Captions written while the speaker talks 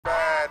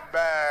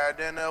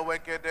and the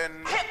wicked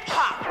and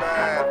hip-hop.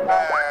 Bad,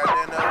 bad,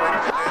 and the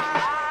wicked and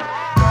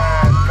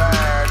bad,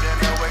 bad,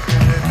 and the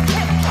wicked and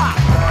hip-hop.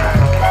 Bad,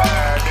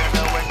 bad, and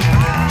the wicked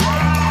and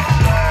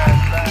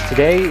bad, bad.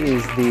 Today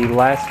is the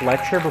last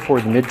lecture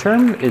before the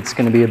midterm. It's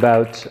going to be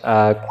about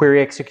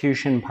query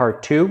execution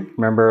part 2.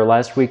 Remember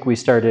last week we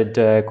started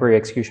query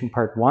execution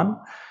part 1.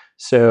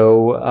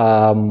 So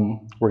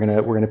we're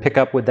gonna pick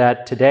up with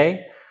that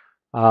today.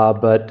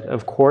 But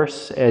of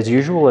course, as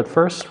usual, at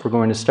first, we're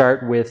going to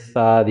start with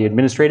the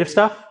administrative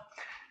stuff.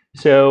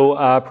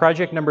 So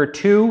project number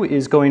 2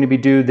 is going to be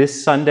due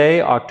this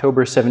Sunday,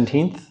 October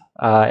 17th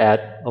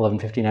at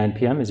 11:59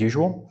 p.m. as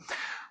usual.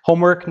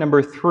 Homework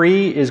number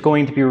 3 is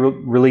going to be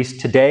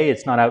released today.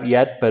 It's not out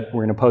yet, but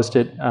we're going to post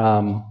it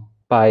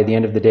by the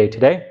end of the day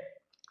today.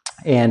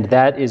 And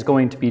that is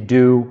going to be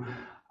due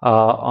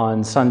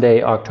on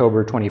Sunday,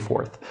 October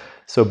 24th.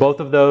 So both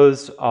of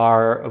those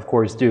are, of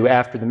course, due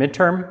after the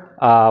midterm,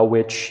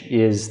 which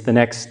is the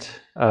next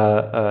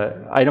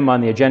item on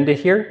the agenda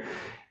here.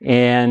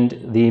 And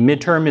the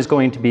midterm is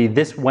going to be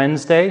this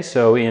Wednesday,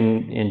 so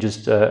in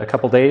just a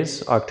couple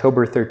days,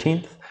 October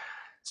 13th.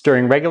 It's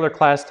during regular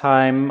class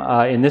time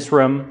in this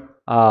room.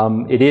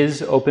 It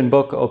is open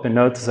book, open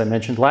notes, as I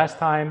mentioned last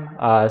time.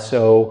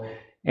 So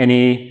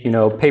any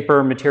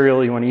paper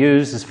material you want to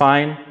use is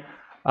fine.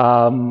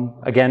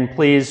 Again,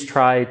 please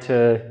try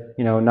to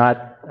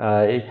not.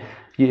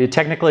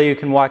 Technically, you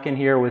can walk in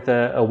here with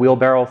a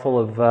wheelbarrow full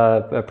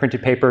of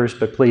printed papers,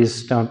 but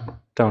please don't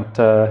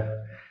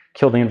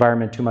kill the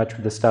environment too much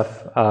with this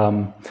stuff.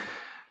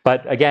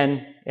 But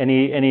again,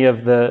 any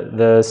of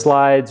the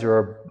slides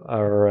or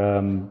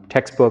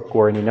textbook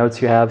or any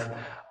notes you have,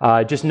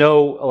 just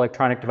no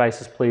electronic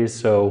devices, please.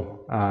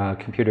 So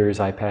computers,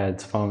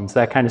 iPads, phones,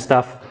 that kind of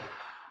stuff.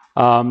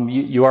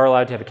 You are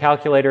allowed to have a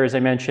calculator, as I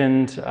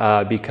mentioned,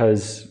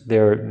 because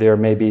there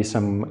may be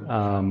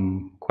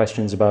some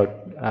questions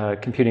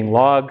about computing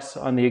logs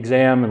on the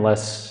exam,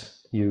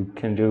 unless you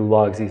can do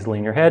logs easily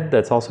in your head.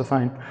 That's also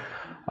fine.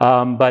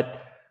 But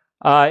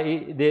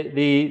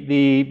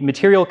the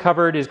material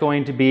covered is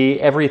going to be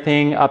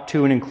everything up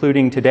to and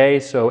including today,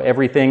 so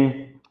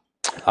everything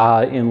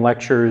in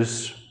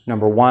lectures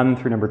number 1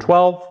 through number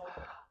 12.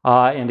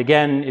 And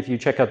again, if you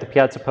check out the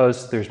Piazza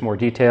post, there's more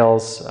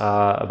details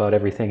about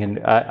everything. And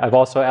I've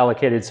also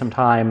allocated some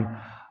time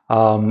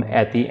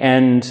at the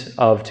end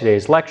of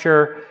today's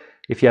lecture.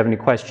 If you have any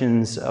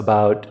questions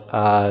about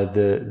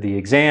the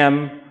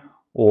exam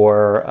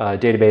or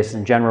databases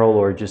in general,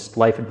 or just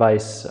life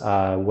advice,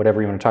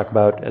 whatever you want to talk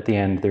about at the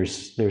end,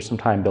 there's some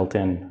time built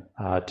in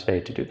today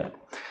to do that.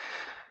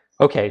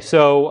 Okay,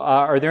 so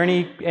are there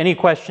any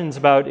questions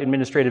about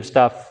administrative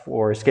stuff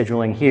or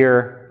scheduling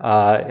here?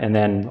 And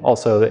then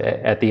also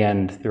at the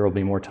end, there will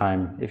be more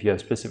time if you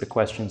have specific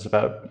questions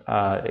about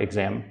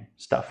exam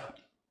stuff.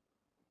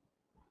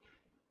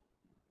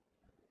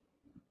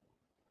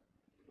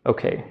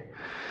 Okay,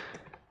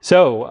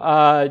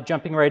 so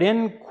jumping right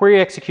in, query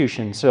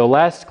execution. So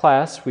last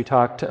class we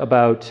talked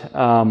about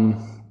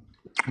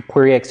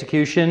query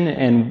execution,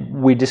 and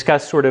we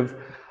discussed sort of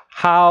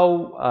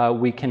how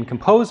we can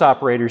compose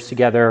operators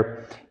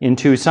together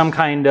into some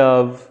kind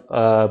of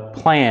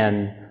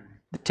plan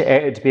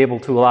to be able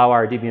to allow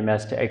our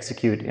DBMS to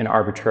execute an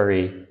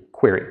arbitrary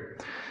query.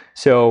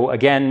 So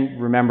again,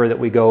 remember that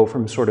we go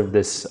from sort of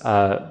this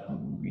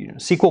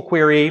SQL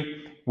query,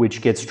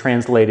 which gets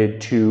translated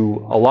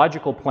to a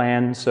logical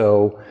plan,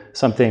 so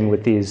something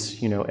with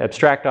these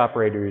abstract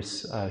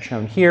operators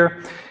shown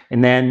here,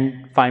 and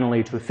then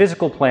finally to a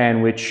physical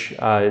plan, which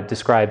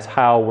describes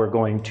how we're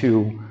going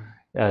to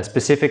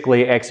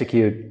specifically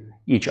execute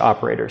each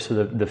operator,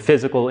 so the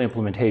physical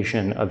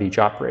implementation of each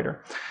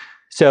operator.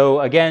 So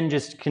again,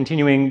 just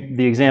continuing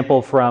the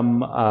example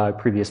from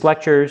previous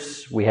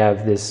lectures, we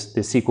have this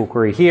SQL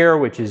query here,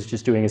 which is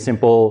just doing a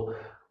simple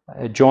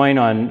join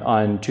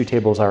on two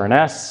tables R and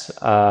S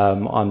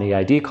on the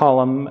ID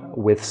column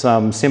with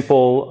some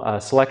simple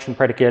selection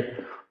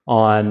predicate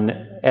on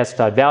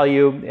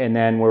s.value, and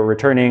then we're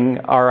returning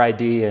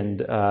RID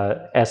and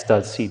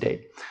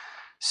s.cdate.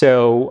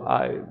 So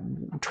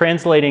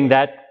translating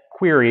that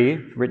query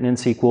written in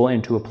SQL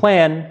into a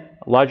plan,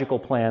 a logical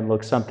plan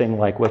looks something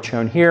like what's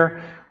shown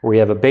here, where we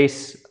have a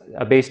base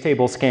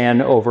table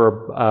scan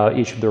over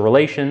each of the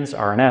relations,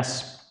 R and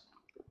S.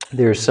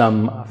 There's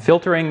some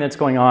filtering that's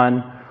going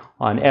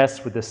on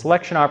S with the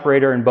selection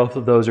operator, and both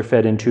of those are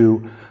fed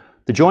into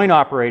the join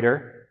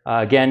operator.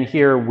 Again,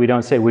 here we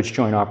don't say which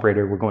join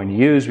operator we're going to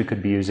use. We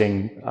could be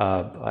using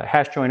a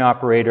hash join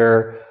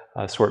operator,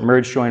 a sort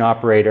merge join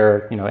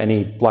operator,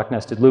 any block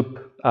nested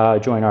loop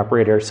join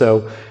operator.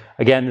 So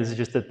again, this is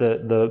just at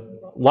the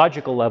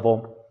logical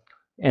level.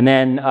 And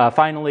then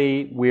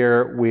finally,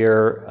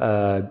 we're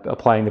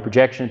applying the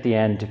projection at the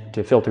end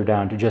to filter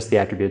down to just the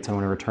attributes I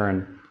want to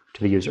return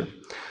to the user.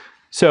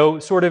 So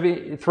sort of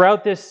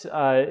throughout this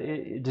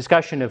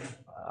discussion of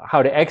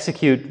how to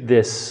execute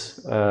this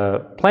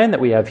plan that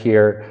we have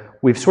here,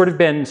 we've sort of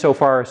been so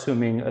far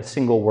assuming a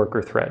single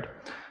worker thread.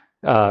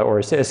 Or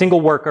a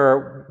single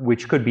worker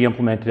which could be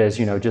implemented as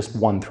just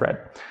one thread.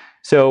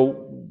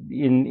 So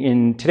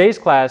in today's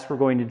class, we're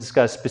going to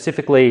discuss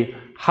specifically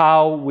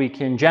how we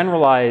can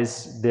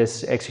generalize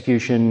this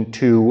execution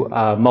to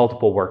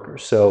multiple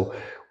workers. So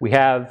we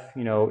have,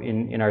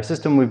 in our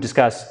system we've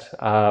discussed,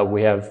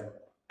 we have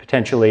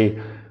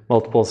potentially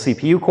multiple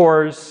CPU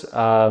cores,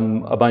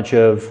 a bunch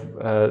of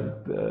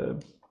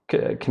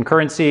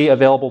concurrency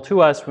available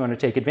to us. We want to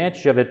take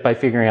advantage of it by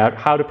figuring out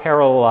how to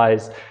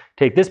parallelize,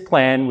 take this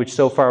plan, which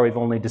so far we've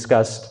only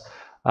discussed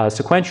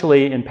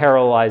sequentially, and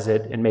parallelize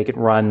it and make it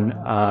run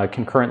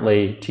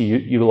concurrently to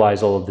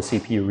utilize all of the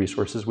CPU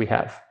resources we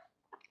have.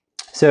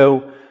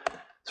 So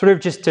sort of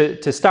just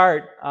to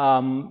start,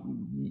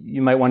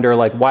 you might wonder,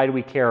 like, why do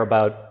we care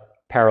about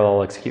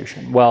parallel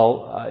execution?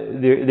 Well,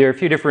 there are a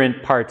few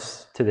different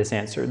parts to this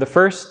answer. The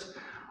first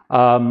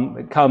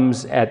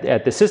comes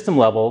at the system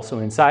level. So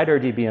inside our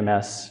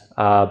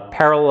DBMS,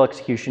 parallel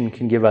execution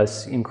can give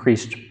us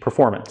increased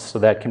performance. So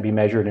that can be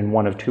measured in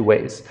one of two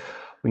ways.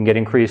 We can get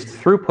increased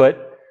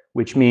throughput,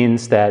 which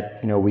means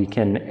that we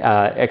can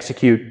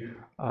execute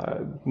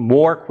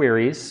more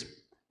queries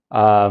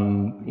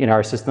in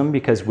our system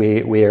because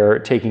we are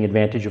taking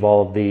advantage of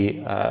all of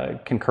the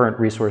concurrent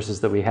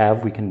resources that we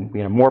have. We can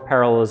more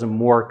parallelism,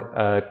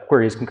 more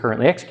queries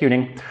concurrently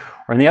executing.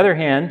 Or on the other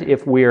hand,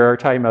 if we are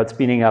talking about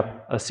speeding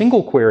up a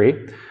single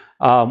query,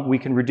 we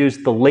can reduce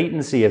the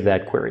latency of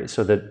that query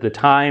so that the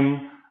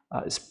time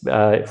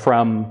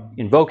from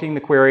invoking the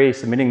query,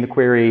 submitting the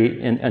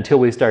query, until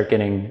we start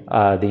getting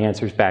the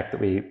answers back that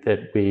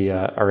we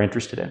are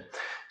interested in.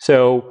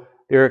 So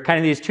there are kind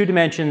of these two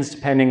dimensions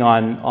depending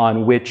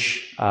on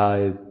which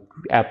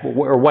app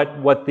or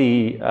what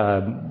the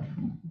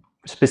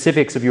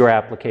specifics of your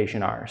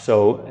application are.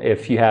 So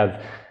if you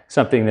have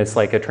something that's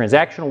like a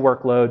transactional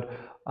workload,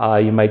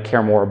 you might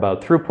care more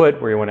about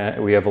throughput, where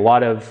we have a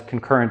lot of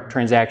concurrent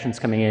transactions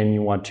coming in.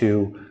 You want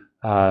to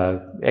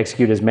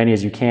execute as many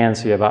as you can,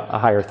 so you have a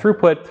higher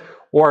throughput.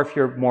 Or if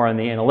you're more on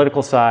the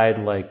analytical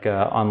side, like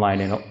online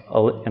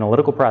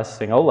analytical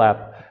processing,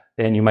 OLAP,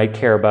 then you might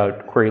care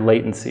about query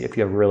latency. If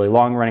you have a really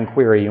long-running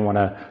query, you want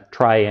to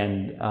try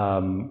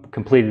and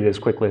complete it as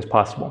quickly as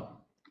possible.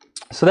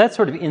 So that's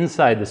sort of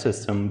inside the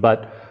system,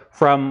 but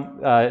from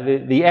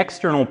the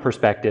external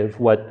perspective,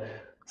 what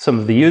some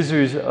of the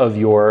users of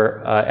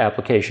your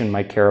application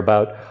might care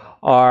about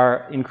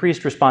are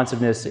increased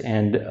responsiveness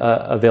and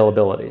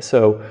availability.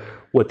 So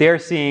what they're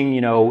seeing,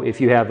 if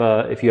you have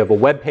a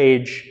web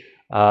page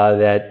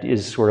that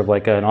is sort of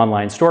like an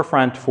online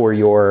storefront for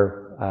your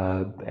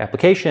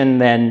application,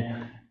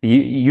 then the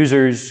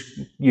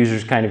users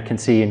kind of can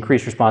see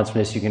increased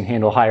responsiveness. You can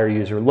handle higher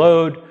user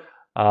load,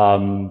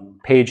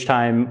 page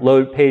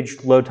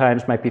load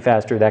times might be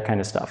faster, that kind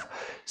of stuff.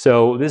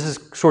 So this is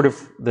sort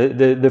of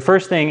the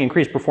first thing.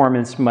 Increased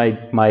performance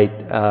might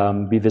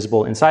be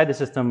visible inside the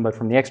system, but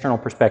from the external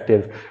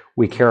perspective,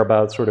 we care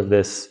about sort of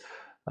this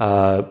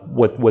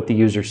what the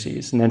user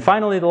sees. And then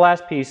finally, the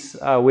last piece,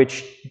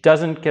 which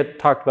doesn't get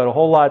talked about a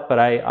whole lot, but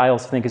I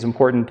also think is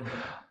important,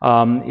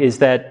 is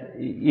that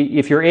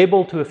if you're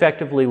able to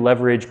effectively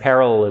leverage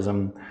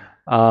parallelism,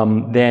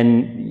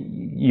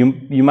 then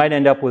you might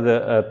end up with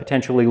a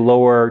potentially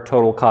lower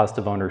total cost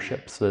of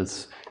ownership. So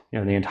it's the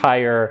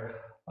entire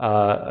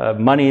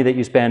money that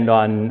you spend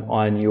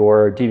on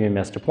your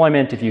DBMS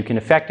deployment. If you can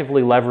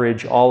effectively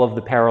leverage all of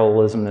the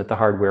parallelism that the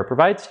hardware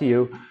provides to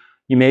you,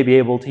 you may be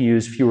able to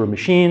use fewer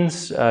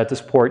machines to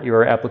support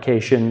your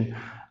application.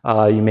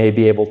 You may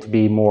be able to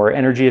be more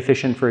energy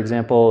efficient, for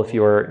example, if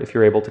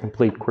you're able to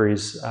complete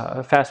queries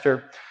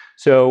faster.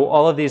 So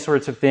all of these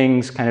sorts of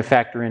things kind of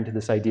factor into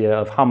this idea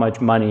of how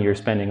much money you're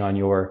spending on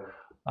your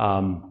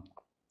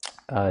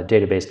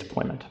database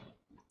deployment.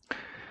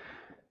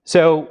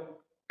 So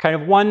kind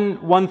of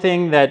one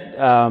thing that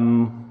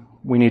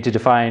we need to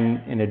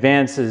define in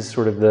advance is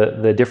sort of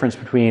the difference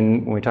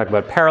between when we talk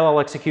about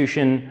parallel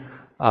execution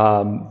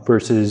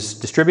versus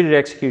distributed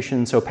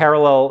execution. So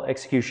parallel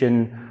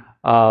execution,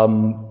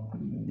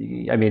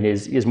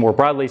 is more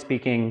broadly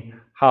speaking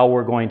how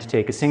we're going to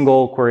take a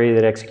single query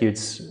that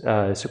executes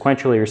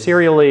sequentially or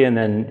serially and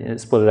then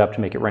split it up to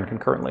make it run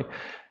concurrently.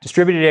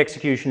 Distributed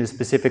execution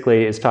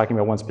is talking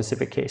about one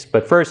specific case.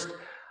 But first,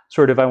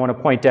 sort of I want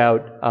to point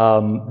out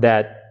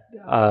that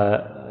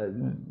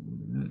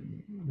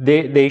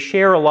they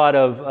share a lot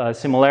of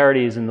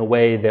similarities in the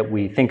way that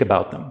we think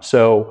about them.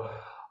 So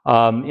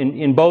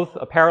in both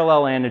a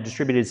parallel and a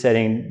distributed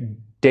setting,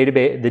 the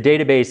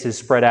database is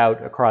spread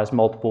out across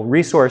multiple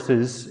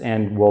resources,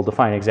 and we'll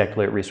define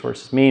exactly what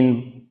resources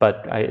mean,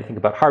 but I think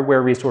about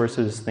hardware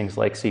resources, things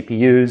like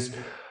CPUs,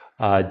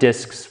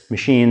 disks,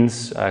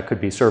 machines, could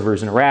be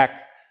servers in a rack,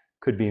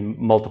 could be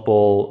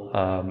multiple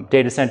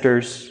data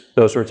centers,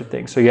 those sorts of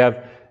things. So you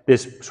have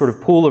this sort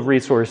of pool of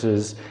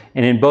resources,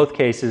 and in both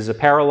cases, a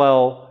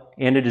parallel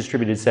and a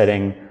distributed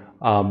setting,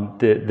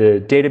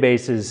 the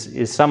database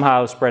is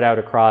somehow spread out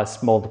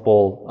across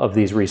multiple of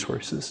these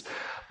resources.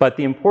 But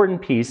the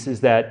important piece is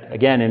that,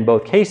 again, in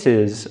both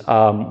cases,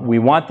 we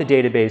want the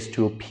database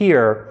to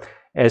appear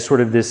as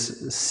sort of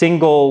this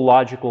single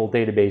logical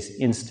database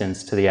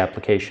instance to the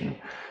application.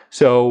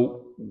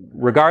 So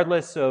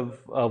regardless of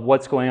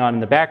what's going on in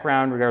the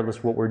background, regardless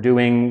of what we're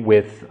doing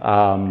with,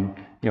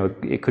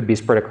 it could be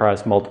spread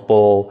across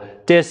multiple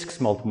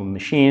disks, multiple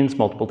machines,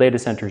 multiple data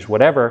centers,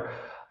 whatever.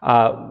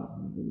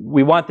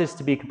 We want this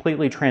to be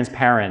completely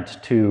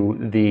transparent to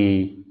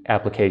the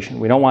application.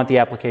 We don't want the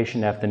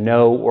application to have to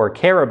know or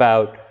care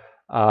about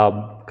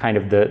kind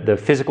of the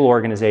physical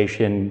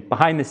organization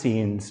behind the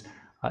scenes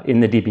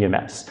in the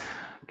DBMS.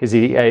 Because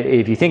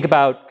if you think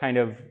about kind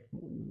of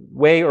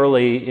way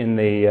early in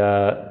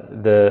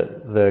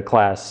the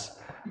class,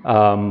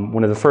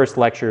 one of the first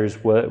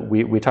lectures,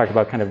 we talked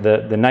about kind of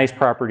the nice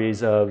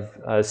properties of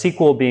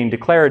SQL being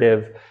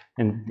declarative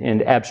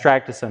and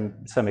abstract to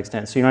some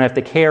extent. So you don't have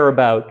to care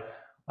about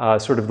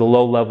sort of the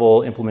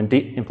low-level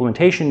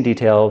implementation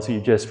details.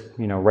 You just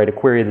write a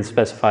query that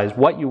specifies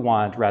what you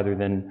want rather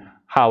than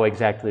how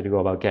exactly to go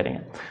about getting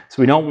it.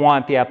 So we don't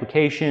want the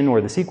application or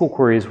the SQL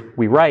queries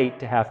we write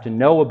to have to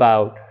know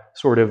about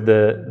sort of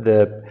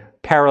the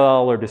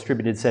parallel or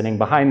distributed setting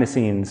behind the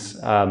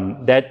scenes.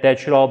 That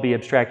should all be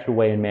abstracted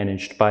away and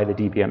managed by the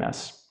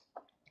DBMS.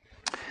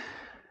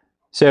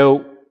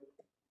 So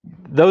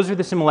those are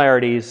the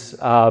similarities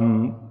at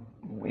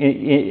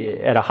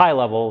a high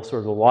level,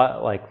 sort of a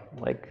lot like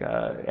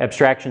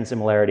abstraction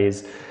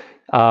similarities.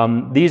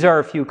 These are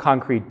a few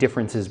concrete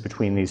differences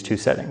between these two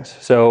settings.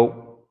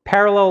 So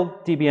parallel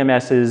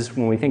DBMSs,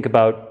 when we think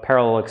about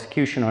parallel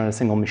execution on a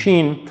single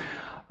machine,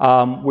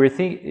 we're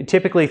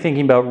typically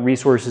thinking about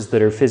resources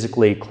that are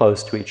physically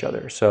close to each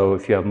other. So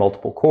if you have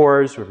multiple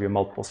cores or if you have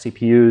multiple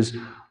CPUs,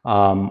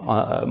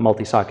 a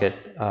multi-socket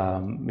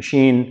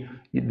machine,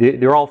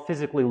 they're all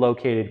physically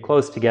located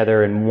close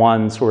together in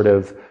one sort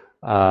of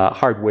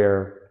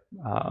hardware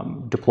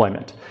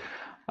deployment.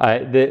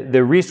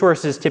 The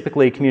resources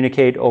typically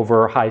communicate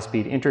over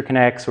high-speed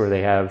interconnects, or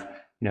they have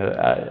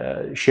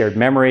shared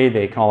memory.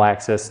 They can all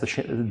access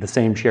the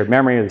same shared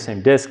memory or the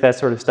same disk, that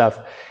sort of stuff.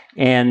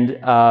 And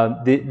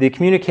the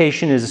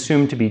communication is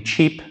assumed to be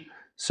cheap.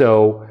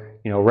 So,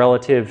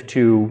 relative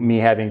to me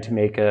having to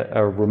make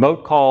a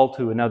remote call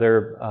to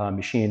another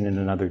machine in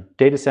another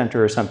data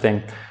center or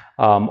something,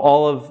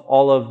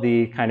 all of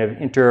the kind of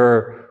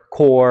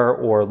inter-core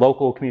or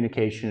local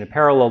communication in a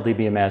parallel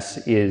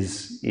DBMS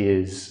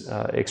is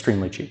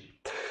extremely cheap.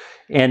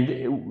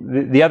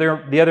 And the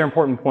other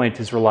important point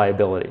is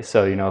reliability.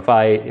 So, if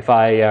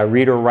I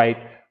read or write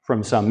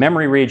from some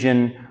memory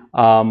region,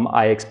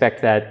 I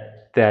expect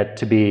that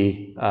to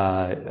be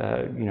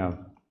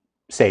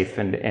safe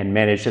and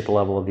managed at the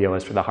level of the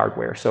OS for the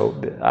hardware.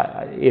 So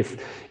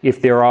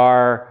if there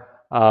are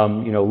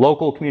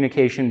local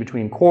communication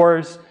between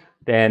cores,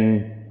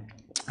 then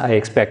I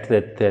expect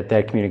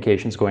that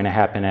communication is going to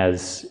happen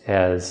as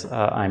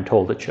I'm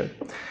told it should.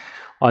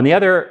 On the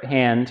other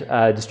hand,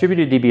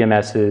 distributed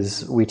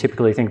DBMSs, we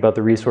typically think about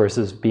the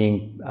resources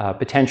being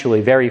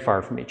potentially very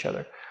far from each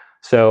other.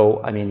 So,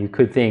 I mean, you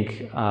could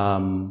think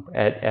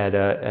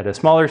at a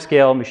smaller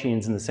scale,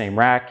 machines in the same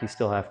rack, you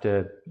still have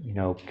to,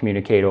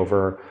 communicate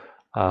over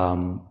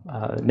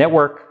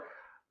network.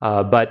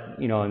 But,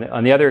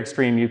 on the other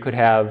extreme, you could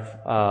have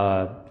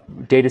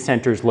data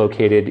centers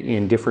located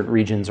in different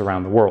regions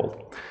around the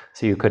world.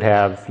 So you could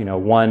have,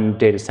 one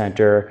data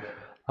center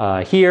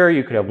here,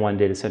 you could have one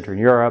data center in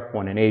Europe,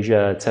 one in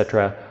Asia, et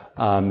cetera.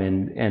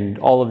 And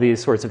all of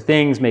these sorts of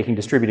things, making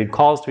distributed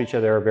calls to each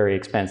other, are very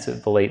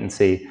expensive. The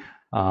latency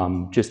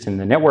just in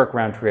the network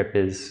round trip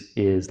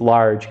is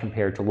large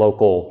compared to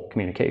local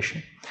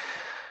communication.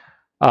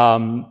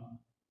 The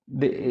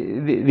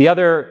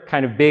other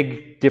kind of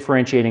big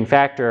differentiating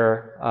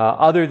factor,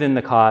 other than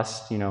the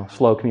cost,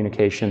 slow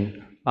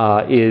communication,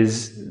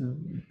 is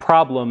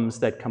problems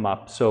that come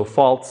up. So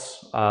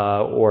faults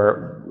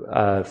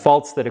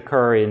faults that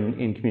occur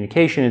in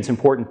communication. It's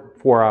important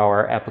for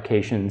our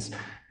applications,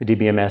 the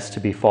DBMS, to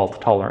be fault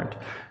tolerant.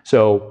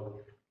 So,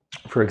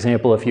 for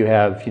example, if you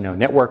have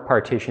network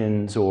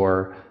partitions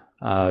or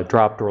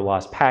dropped or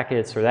lost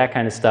packets or that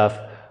kind of stuff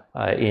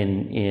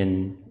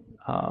in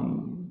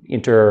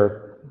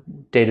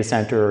inter-data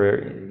center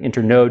or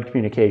inter-node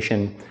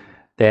communication,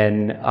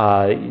 then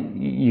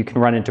you can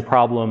run into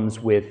problems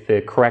with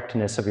the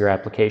correctness of your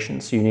application.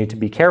 So you need to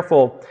be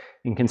careful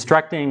in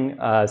constructing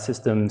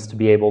systems to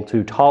be able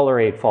to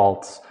tolerate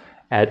faults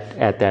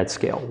at that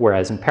scale.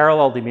 Whereas in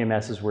parallel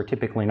DBMSs, we're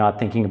typically not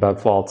thinking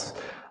about faults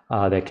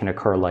that can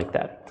occur like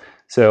that.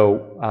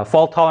 So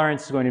fault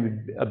tolerance is going to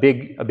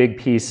be a big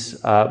piece.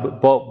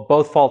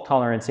 Both fault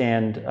tolerance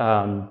and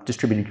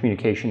distributed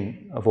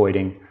communication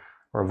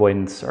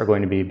avoidance are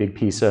going to be a big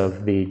piece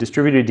of the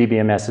distributed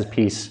DBMS's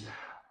piece,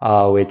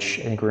 which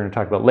I think we're going to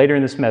talk about later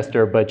in the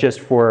semester. But just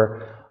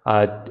for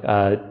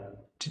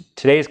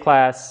today's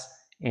class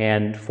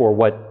and for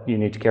what you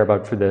need to care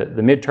about for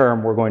the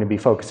midterm, we're going to be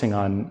focusing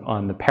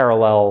on the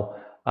parallel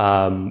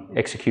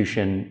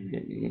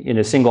execution in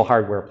a single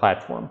hardware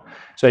platform.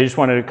 So I just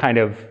wanted to kind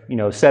of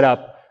set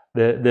up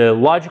the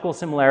logical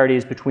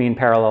similarities between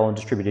parallel and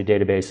distributed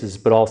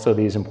databases, but also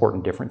these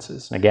important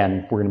differences. And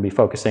again, we're going to be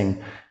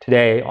focusing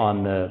today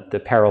on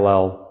the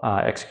parallel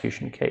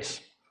execution case.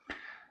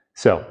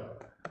 So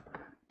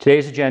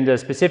today's agenda,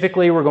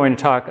 specifically, we're going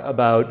to talk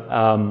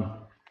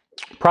about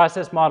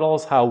process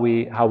models, how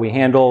we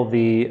handle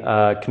the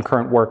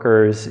concurrent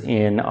workers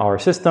in our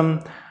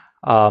system,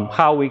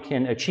 how we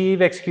can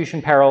achieve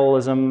execution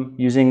parallelism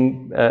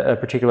using a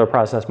particular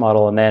process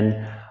model, and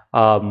then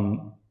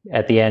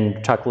at the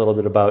end, talk a little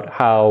bit about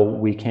how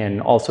we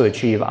can also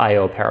achieve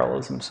I/O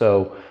parallelism.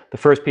 So the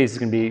first piece is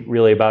going to be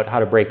really about how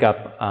to break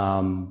up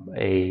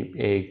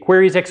a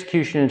query's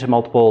execution into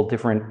multiple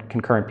different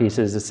concurrent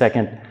pieces. The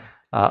second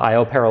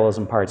I/O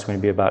parallelism part is going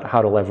to be about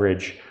how to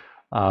leverage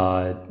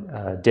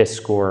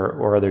disk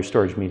or other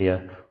storage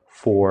media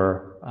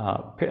for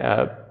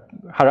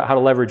how to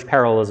leverage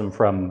parallelism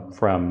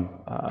from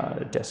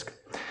disk.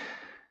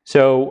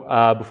 So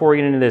before we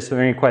get into this, are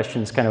there any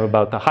questions kind of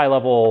about the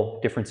high-level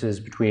differences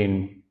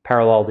between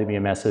parallel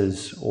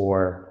DBMSs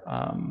or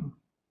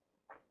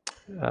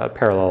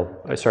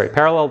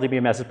parallel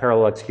DBMSs,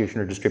 parallel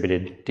execution, or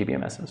distributed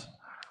DBMSs?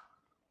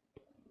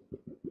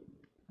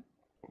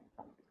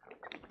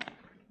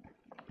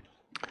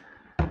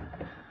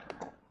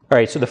 All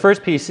right, so the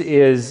first piece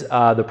is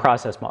the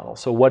process model.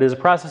 So what is a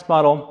process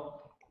model?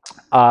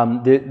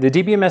 The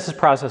DBMS's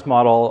process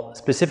model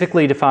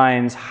specifically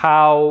defines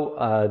how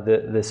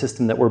the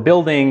system that we're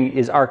building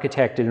is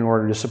architected in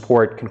order to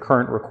support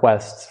concurrent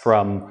requests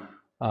from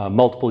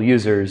multiple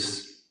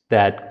users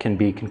that can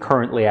be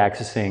concurrently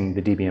accessing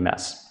the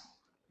DBMS.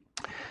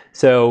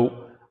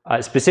 So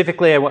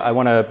specifically, I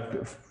want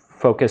to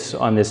focus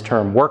on this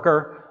term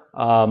worker.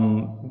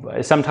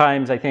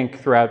 Sometimes I think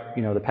throughout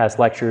the past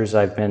lectures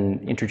I've been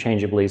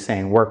interchangeably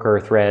saying worker,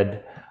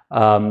 thread.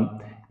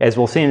 As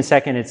we'll see in a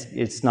second,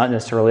 it's not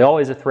necessarily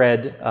always a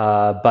thread,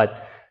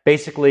 but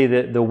basically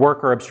the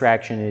worker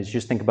abstraction is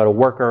just think about a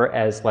worker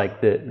as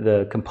like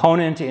the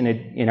component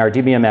in our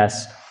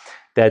DBMS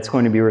that's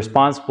going to be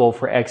responsible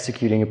for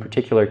executing a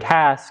particular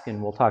task,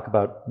 and we'll talk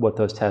about what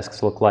those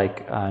tasks look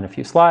like in a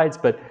few slides,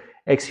 but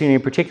executing a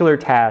particular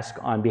task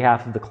on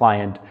behalf of the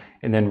client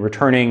and then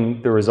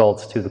returning the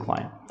results to the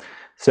client.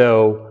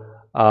 So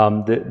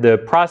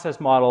the process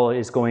model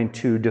is going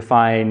to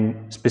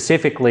define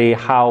specifically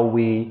how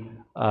we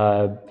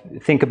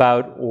think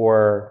about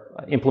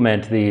or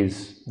implement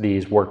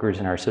these workers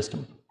in our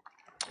system.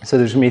 So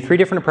there's going to be three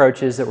different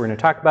approaches that we're going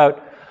to talk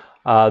about.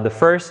 The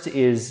first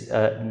is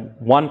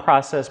one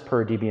process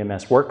per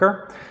DBMS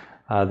worker.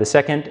 The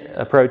second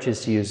approach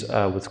is to use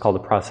what's called a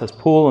process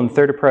pool, and the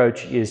third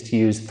approach is to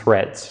use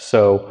threads.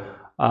 So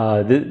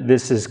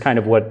this is kind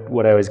of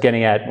what I was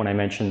getting at when I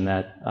mentioned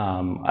that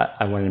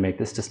I wanted to make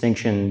this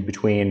distinction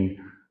between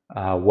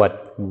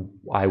what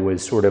I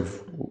was sort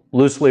of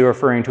loosely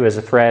referring to as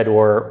a thread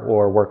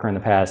or worker in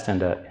the past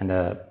and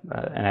an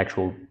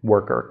actual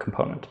worker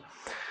component.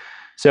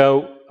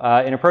 So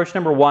in approach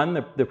number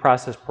one, the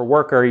process per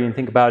worker, you can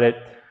think about it.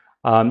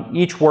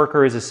 Each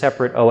worker is a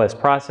separate OS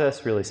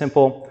process, really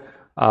simple.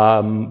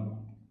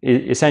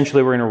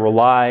 Essentially, we're going to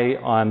rely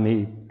on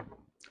the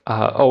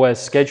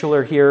OS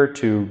scheduler here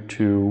to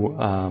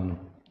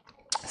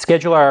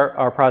schedule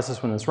our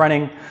process when it's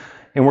running.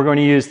 And we're going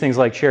to use things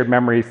like shared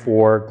memory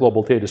for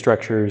global data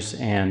structures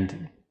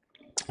and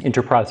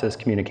inter-process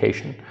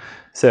communication.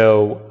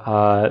 So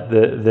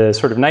the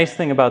sort of nice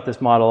thing about this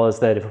model is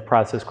that if a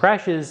process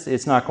crashes,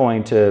 it's not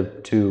going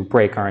to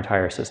break our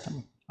entire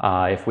system.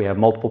 If we have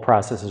multiple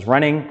processes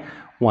running,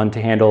 one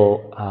to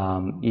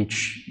handle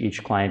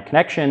each client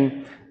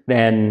connection,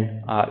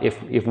 then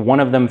if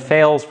one of them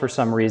fails for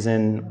some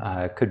reason,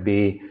 it could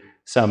be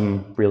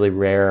some really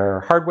rare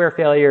hardware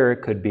failure,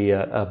 it could be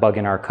a bug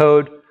in our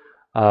code.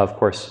 Of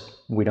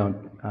course, we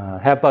don't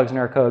have bugs in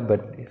our code,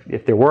 but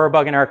if there were a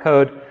bug in our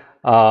code,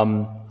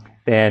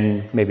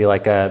 then maybe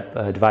like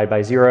a divide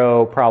by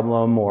zero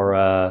problem, or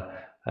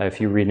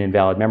if you read an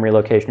invalid memory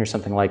location or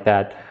something like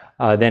that,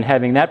 then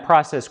having that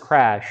process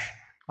crash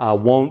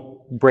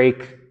won't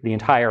break the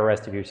entire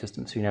rest of your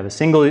system. So you have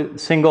a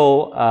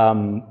single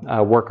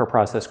worker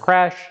process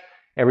crash,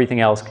 everything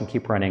else can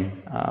keep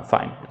running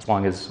fine, as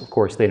long as, of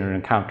course, they don't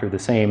encounter the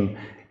same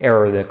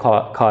error that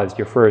caused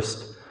your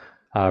first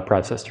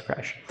process to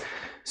crash.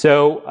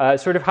 So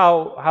sort of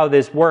how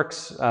this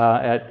works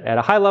at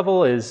a high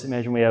level is,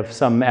 imagine we have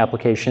some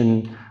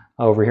application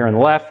over here on the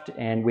left,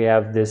 and we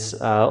have this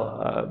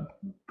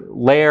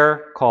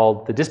layer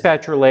called the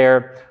dispatcher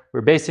layer,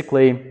 where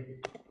basically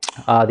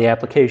the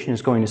application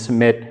is going to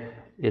submit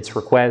its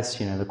request,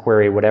 the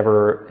query,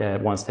 whatever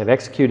it wants to have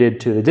executed,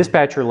 to the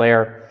dispatcher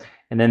layer,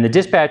 and then the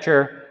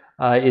dispatcher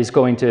is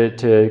going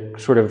to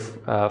sort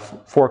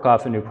of fork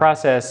off a new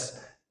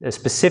process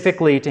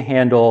specifically to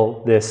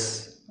handle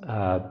this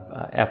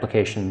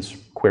application's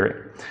query.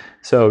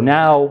 So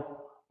now,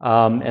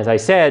 as I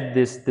said,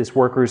 this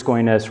worker is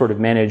going to sort of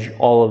manage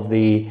all of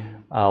the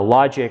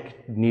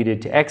logic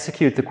needed to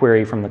execute the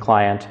query from the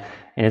client,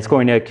 and it's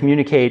going to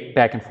communicate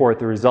back and forth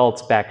the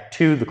results back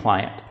to the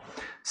client.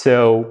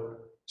 So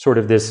sort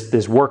of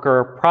this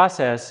worker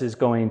process is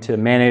going to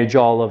manage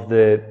all of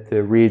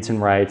the reads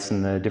and writes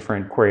and the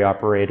different query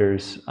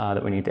operators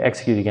that we need to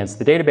execute against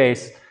the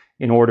database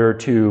in order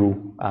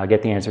to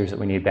get the answers that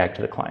we need back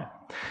to the client.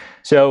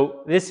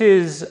 So this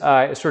is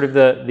sort of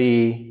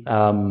the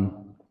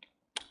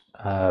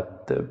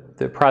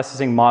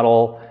processing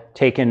model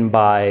taken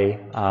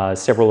by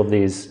several of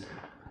these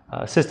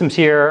systems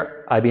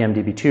here: IBM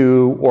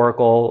DB2,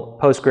 Oracle,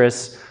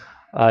 Postgres.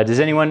 Does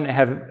anyone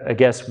have a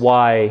guess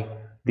why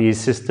these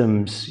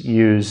systems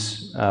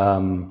use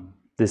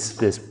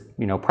this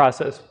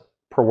process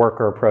per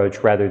worker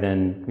approach rather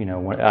than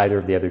either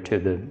of the other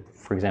two?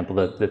 For example,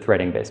 the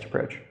threading-based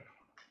approach.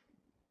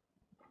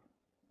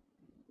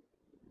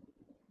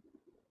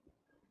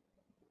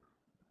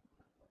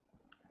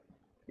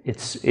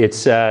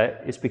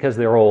 It's because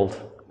they're old.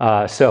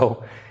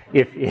 So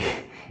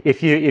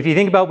if you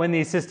think about when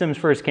these systems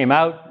first came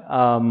out,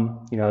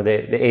 the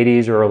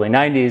 80s or early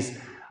 90s,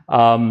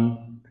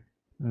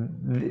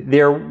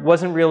 there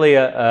wasn't really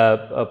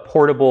a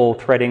portable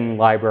threading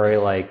library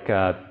like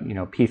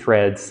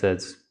pthreads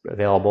that's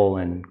available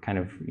and kind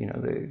of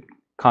the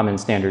common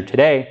standard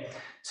today.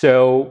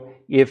 So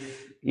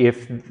if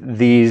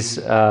these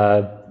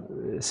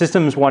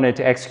systems wanted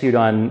to execute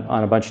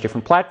on a bunch of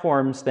different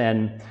platforms,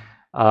 then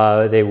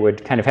they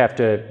would kind of have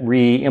to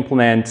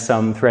re-implement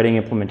some threading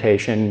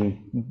implementation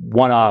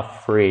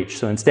one-off for each.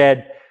 So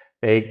instead,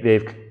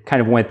 they've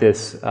kind of went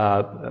this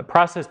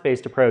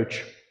process-based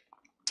approach,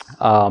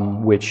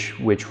 which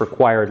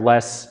required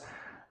less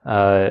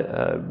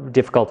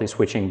difficulty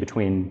switching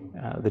between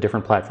the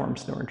different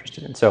platforms they were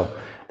interested in. So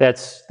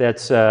that's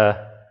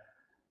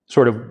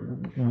sort of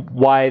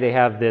why they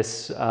have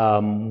this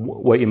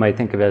what you might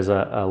think of as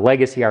a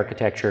legacy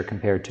architecture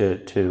compared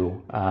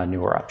to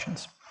newer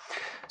options.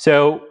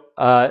 So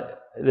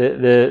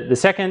the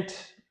second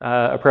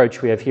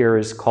approach we have here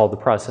is called the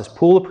process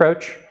pool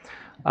approach.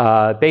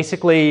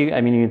 Basically, I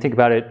mean, you can think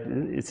about it,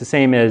 it's the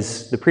same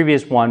as the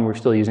previous one. We're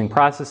still using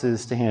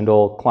processes to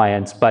handle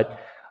clients, but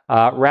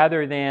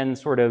rather than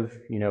sort of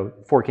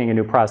forking a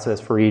new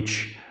process for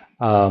each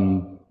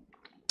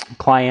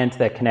client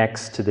that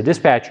connects to the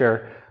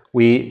dispatcher,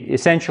 we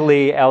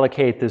essentially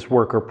allocate this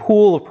worker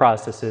pool of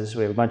processes.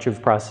 We have a bunch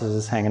of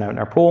processes hanging out in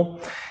our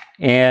pool.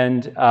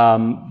 And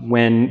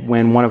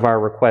when one of our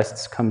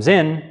requests comes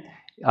in,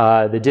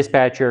 the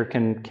dispatcher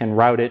can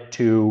route it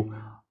to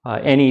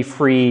any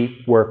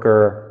free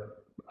worker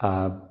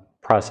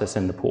process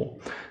in the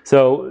pool.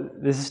 So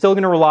this is still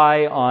going to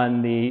rely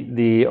on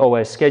the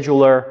OS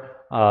scheduler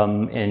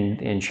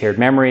and shared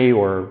memory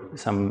or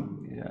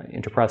some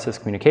inter-process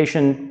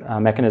communication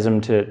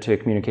mechanism to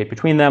communicate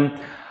between them.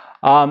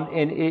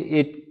 And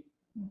it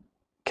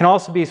can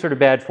also be sort of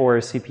bad for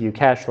CPU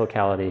cache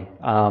locality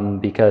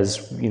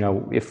because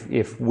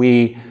if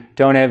we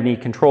don't have any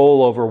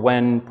control over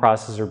when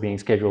processes are being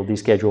scheduled,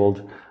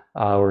 descheduled,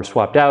 or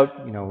swapped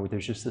out,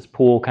 there's just this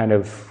pool kind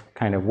of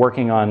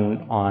working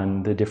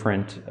on the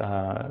different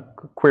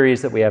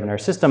queries that we have in our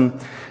system.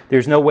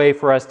 There's no way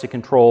for us to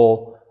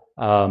control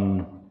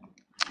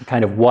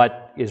kind of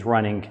what is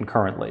running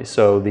concurrently.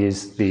 So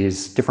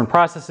these different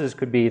processes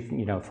could be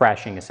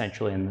thrashing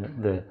essentially in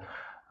the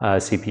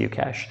CPU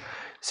cache.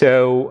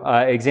 So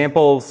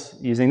examples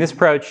using this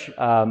approach,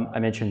 I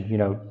mentioned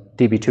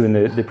DB2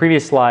 in the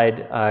previous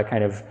slide.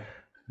 Kind of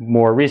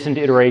more recent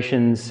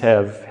iterations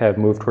have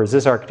moved towards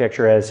this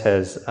architecture, as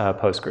has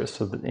Postgres.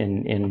 So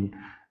in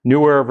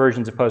newer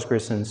versions of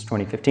Postgres since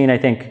 2015, I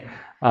think,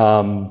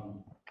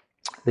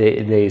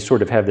 they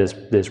sort of have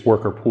this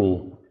worker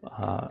pool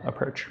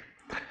approach.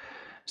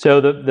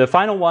 So the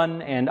final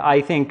one, and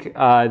I think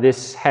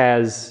this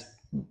has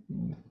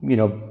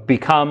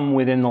become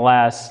within the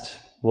last,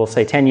 we'll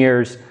say 10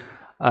 years,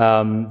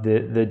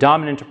 the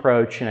dominant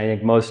approach, and I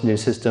think most new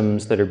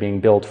systems that are being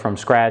built from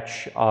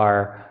scratch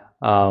are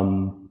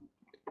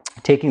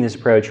taking this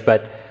approach,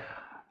 but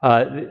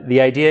the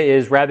idea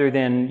is rather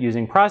than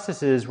using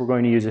processes, we're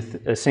going to use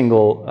a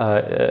single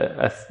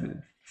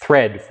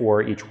thread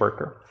for each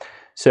worker.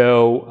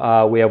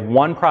 So we have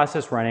one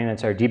process running,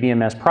 that's our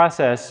DBMS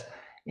process,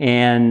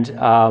 and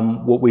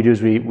what we do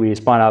is we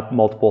spawn up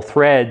multiple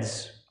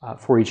threads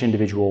for each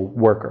individual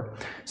worker.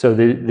 So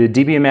the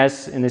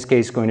DBMS, in this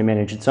case, is going to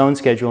manage its own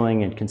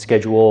scheduling. It can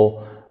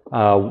schedule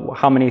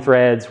how many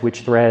threads,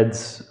 which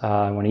threads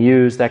I want to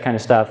use, that kind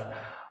of stuff.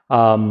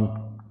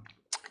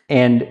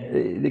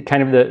 And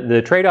kind of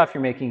the trade-off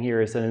you're making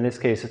here is that in this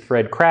case, a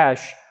thread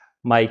crash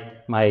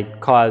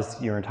might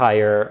cause your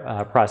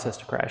entire process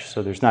to crash.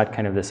 So there's not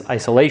kind of this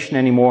isolation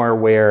anymore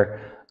where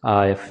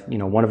if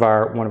one of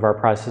our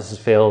processes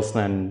fails,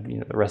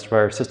 then the rest of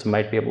our system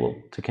might be able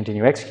to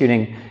continue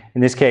executing.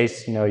 In this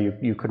case,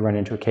 you could run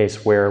into a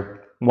case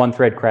where one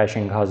thread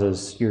crashing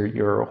causes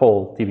your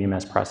whole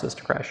DBMS process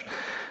to crash.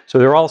 So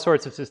there are all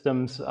sorts of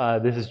systems.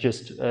 This is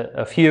just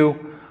a few.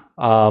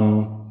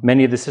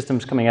 Many of the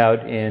systems coming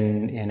out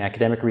in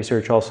academic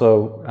research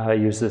also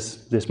use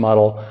this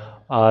model.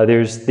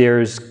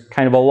 There's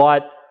kind of a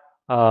lot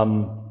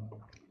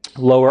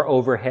lower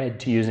overhead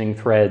to using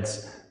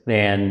threads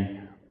than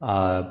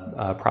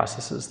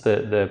processes.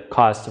 The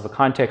cost of a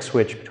context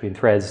switch between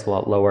threads is a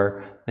lot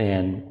lower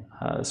than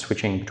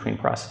switching between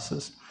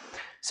processes.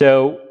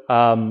 So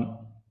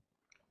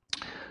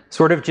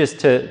sort of just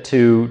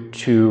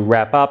to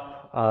wrap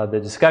up, the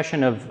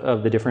discussion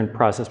of the different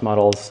process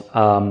models,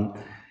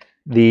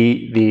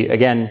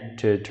 again,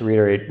 to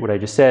reiterate what I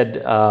just said,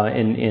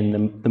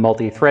 in the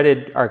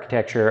multi-threaded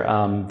architecture,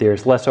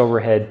 there's less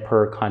overhead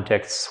per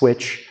context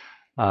switch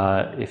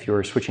if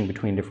you're switching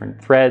between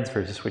different threads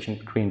versus switching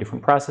between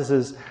different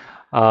processes.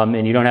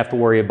 And you don't have to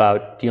worry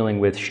about dealing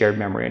with shared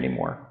memory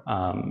anymore.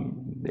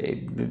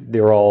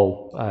 They're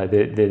all,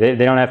 they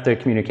don't have to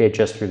communicate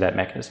just through that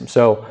mechanism.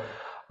 So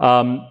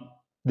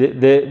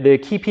the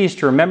key piece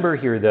to remember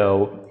here,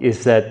 though,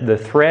 is that the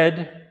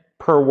thread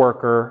per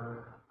worker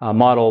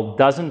model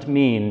doesn't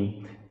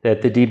mean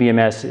that the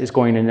DBMS is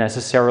going to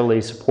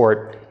necessarily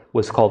support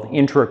what's called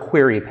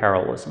intra-query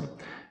parallelism.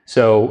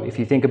 So if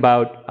you think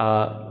about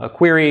a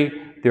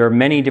query, there are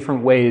many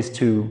different ways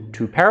to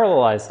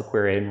parallelize the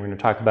query, and we're going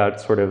to talk about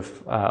sort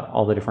of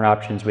all the different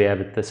options we have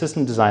at the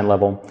system design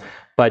level.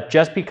 But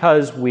just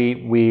because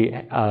we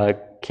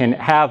can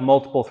have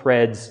multiple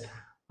threads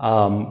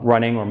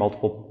running or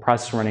multiple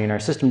processes running in our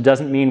system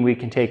doesn't mean we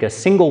can take a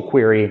single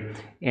query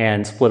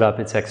and split up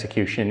its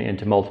execution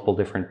into multiple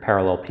different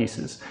parallel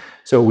pieces.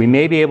 So we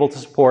may be able to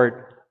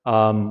support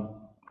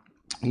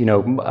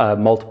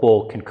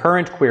multiple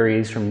concurrent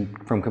queries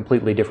from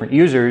completely different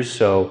users.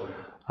 So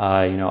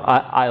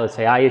let's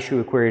say I issue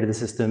a query to the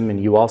system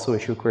and you also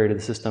issue a query to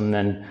the system,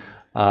 then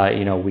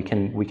we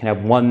can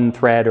have one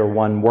thread or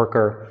one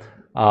worker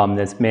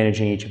that's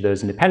managing each of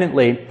those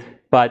independently.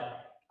 But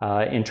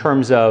in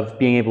terms of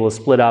being able to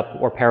split up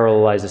or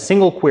parallelize a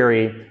single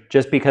query,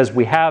 just because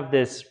we have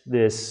this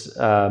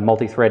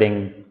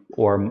multi-threading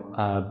or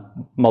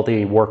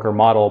multi-worker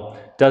model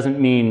doesn't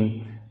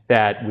mean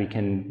that we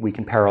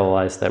can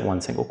parallelize that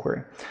one single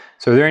query.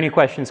 So are there any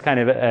questions kind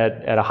of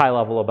at a high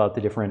level about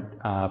the different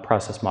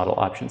process model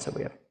options that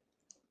we have?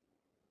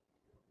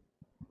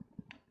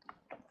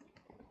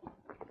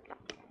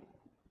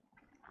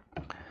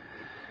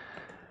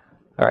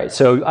 All right,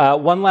 so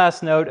one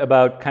last note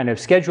about kind of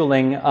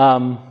scheduling.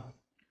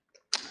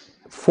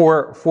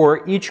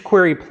 For each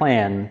query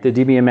plan, the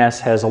DBMS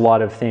has a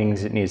lot of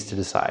things it needs to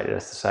decide. It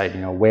has to decide,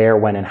 where,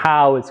 when, and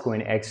how it's going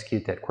to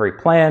execute that query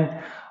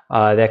plan.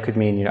 That could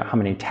mean, how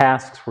many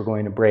tasks we're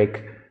going to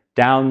break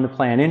down the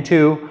plan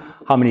into,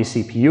 how many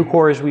CPU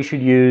cores we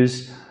should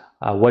use,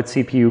 what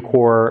CPU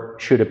core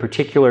should a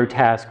particular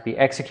task be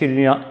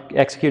executed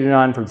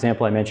on. For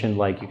example, I mentioned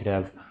like you could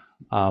have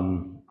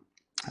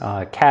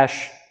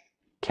cache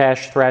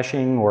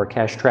thrashing or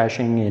cache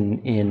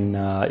trashing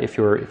if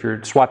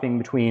you're swapping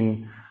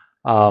between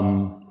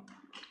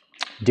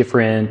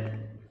different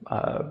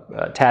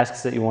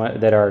tasks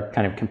that are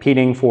kind of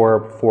competing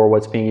for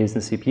what's being used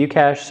in the CPU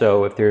cache.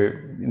 So if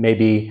there may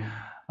be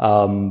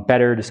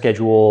better to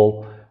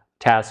schedule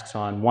tasks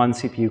on one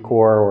CPU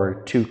core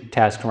or two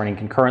tasks running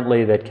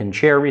concurrently that can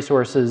share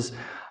resources.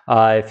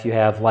 If you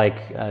have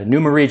like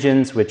NUMA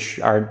regions, which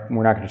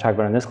we're not going to talk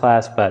about in this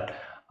class, but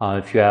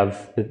if you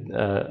have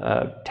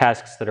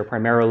tasks that are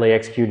primarily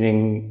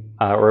executing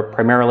or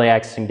primarily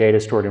accessing data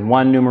stored in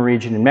one NUMA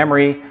region in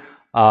memory,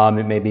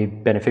 it may be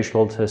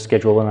beneficial to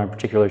schedule on a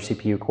particular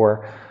CPU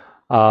core.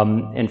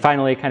 And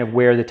finally, kind of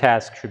where the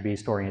task should be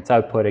storing its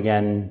output.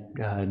 Again,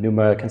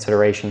 NUMA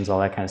considerations, all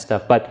that kind of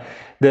stuff. But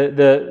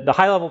the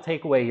high-level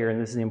takeaway here, and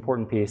this is the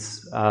important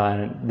piece,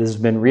 this has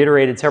been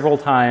reiterated several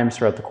times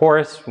throughout the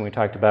course when we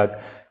talked about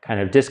kind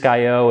of disk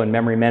I/O and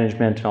memory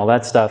management and all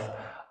that stuff.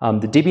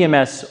 The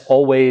DBMS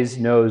always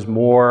knows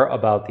more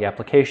about the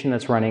application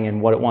that's running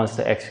and what it wants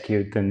to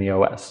execute than the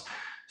OS.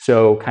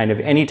 So kind of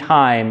any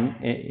time,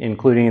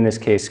 including in this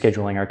case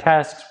scheduling our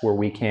tasks, where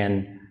we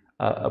can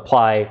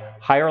apply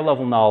higher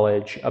level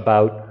knowledge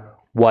about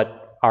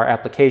what our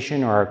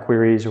application or our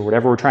queries or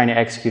whatever we're trying to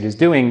execute is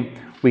doing,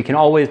 we can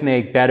always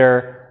make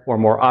better or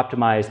more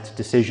optimized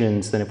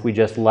decisions than if we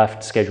just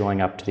left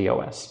scheduling up to the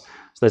OS.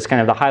 So that's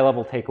kind of the high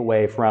level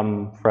takeaway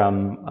from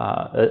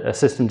a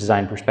system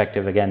design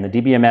perspective. Again, the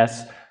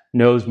DBMS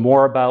knows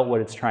more about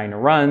what it's trying to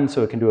run,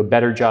 so it can do a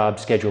better job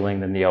scheduling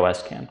than the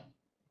OS can.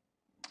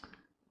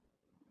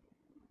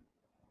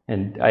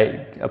 And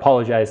I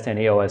apologize to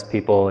any OS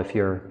people if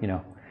your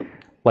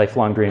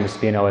lifelong dream is to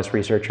be an OS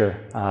researcher.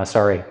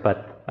 Sorry,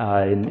 but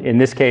in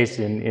this case,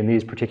 in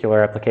these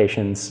particular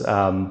applications,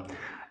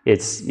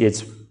 it's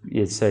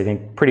I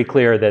think pretty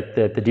clear that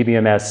the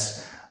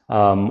DBMS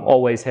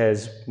always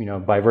has,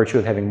 by virtue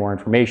of having more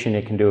information,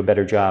 it can do a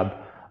better job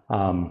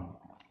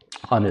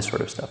on this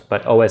sort of stuff.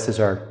 But OSs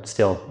are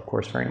still, of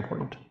course, very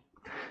important.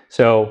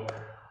 So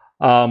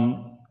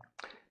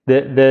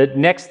the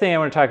next thing I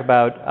want to talk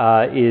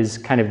about is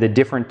kind of the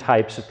different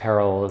types of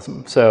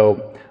parallelism.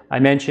 So I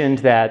mentioned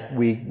that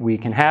we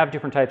can have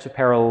different types of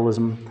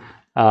parallelism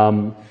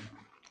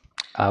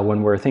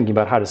when we're thinking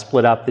about how to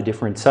split up the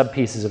different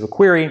subpieces of a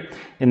query.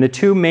 And the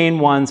two main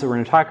ones that we're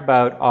going to talk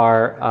about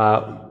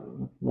are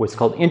what's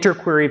called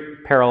interquery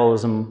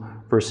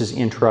parallelism versus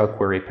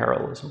intra-query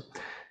parallelism.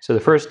 So the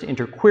first,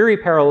 interquery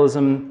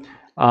parallelism,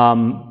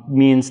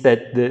 means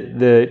that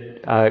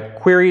the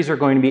queries are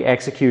going to be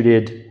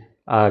executed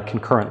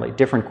concurrently.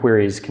 Different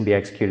queries can be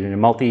executed in a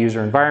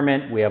multi-user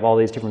environment. We have all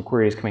these different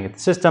queries coming at the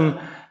system.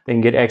 They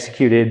can get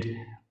executed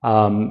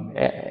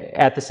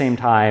at the same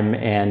time.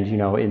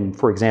 And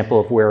for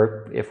example,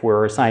 if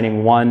we're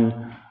assigning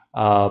one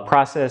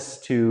process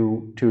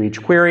to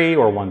each query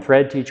or one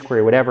thread to each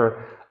query,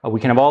 whatever, we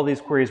can have all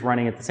these queries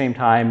running at the same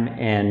time,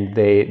 and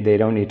they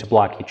don't need to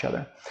block each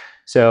other.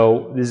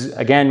 So this is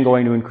again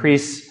going to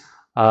increase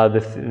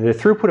the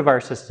throughput of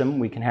our system.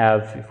 We can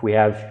have, if we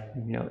have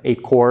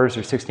 8 cores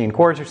or 16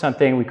 cores or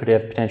something, we could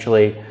have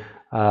potentially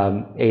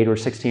 8 or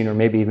 16 or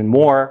maybe even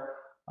more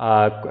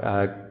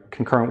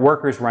concurrent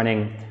workers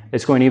running.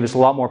 It's going to give us a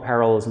lot more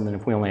parallelism than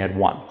if we only had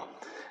one.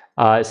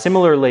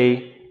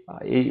 Similarly,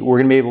 we're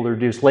going to be able to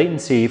reduce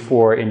latency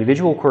for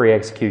individual query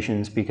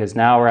executions, because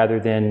now rather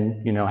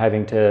than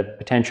having to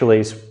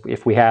potentially,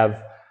 if we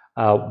have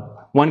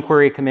one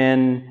query come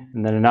in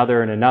and then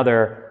another and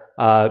another,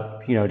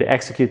 to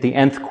execute the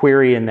nth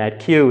query in that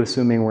queue,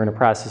 assuming we're going to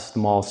process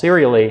them all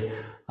serially,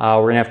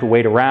 we're going to have to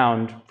wait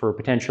around for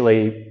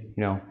potentially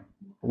a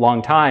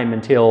long time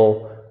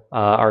until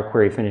our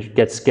query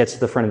gets to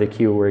the front of the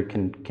queue where it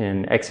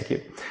can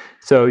execute.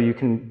 So you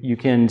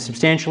can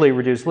substantially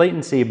reduce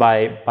latency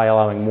by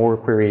allowing more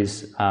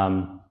queries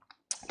to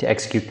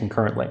execute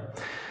concurrently.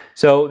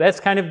 So that's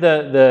kind of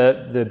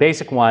the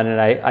basic one, and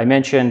I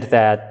mentioned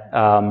that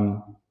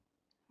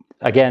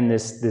again,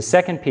 this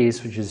second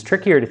piece, which is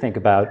trickier to think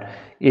about,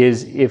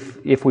 is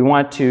if we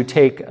want to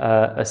take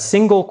a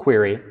single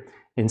query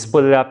and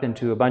split it up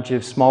into a bunch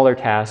of smaller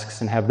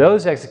tasks and have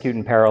those execute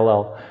in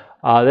parallel,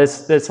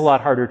 that's a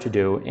lot harder to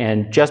do.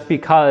 And just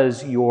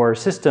because your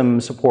system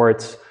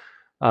supports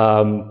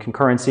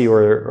concurrency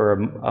or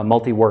a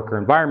multi-worker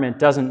environment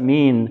doesn't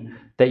mean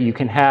that you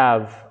can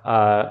have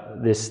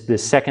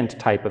this second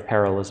type of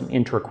parallelism,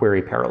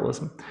 intra-query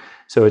parallelism.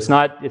 So it's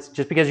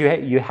just because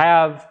you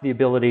have the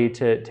ability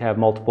to have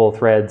multiple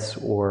threads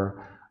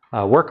or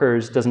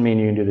workers doesn't mean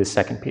you can do this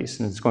second piece.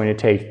 And it's going to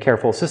take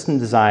careful system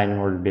design in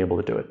order to be able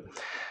to do it.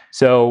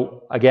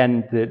 So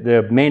again,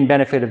 the main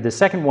benefit of the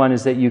second one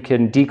is that you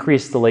can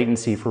decrease the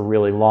latency for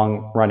really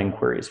long running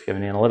queries. If you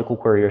have an analytical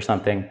query or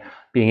something,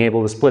 being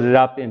able to split it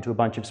up into a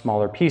bunch of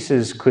smaller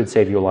pieces could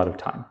save you a lot of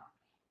time.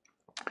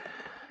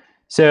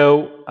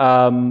 So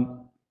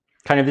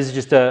kind of this is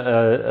just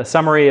a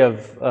summary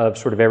of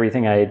sort of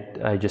everything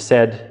I just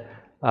said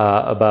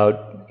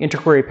about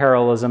interquery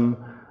parallelism.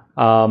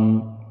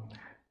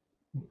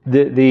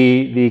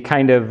 The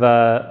kind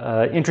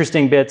of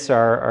interesting bits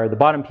are the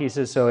bottom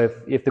pieces. So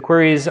if the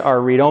queries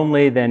are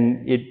read-only,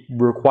 then it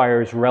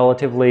requires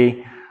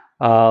relatively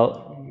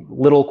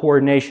little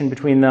coordination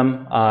between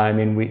them. I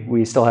mean,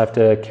 we still have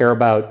to care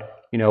about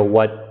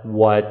what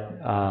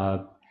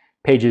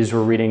pages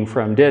we're reading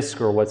from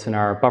disk or what's in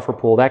our buffer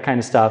pool, that kind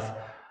of stuff.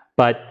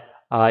 But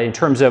in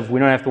terms of, we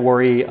don't have to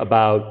worry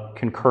about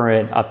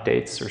concurrent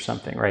updates or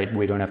something, right?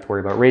 We don't have to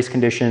worry about race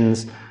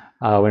conditions. We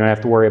don't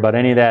have to worry about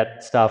any of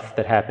that stuff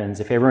that happens.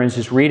 If everyone's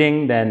just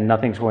reading, then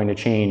nothing's going to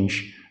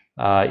change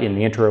in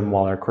the interim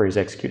while our query is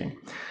executing.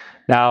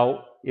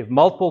 Now, if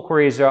multiple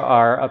queries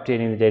are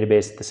updating the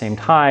database at the same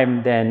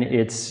time, then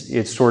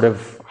it's sort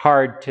of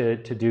hard to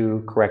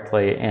do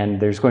correctly. And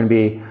there's going to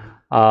be,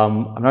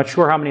 I'm not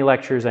sure how many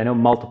lectures, I know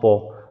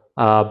multiple,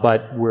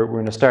 but we're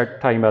going to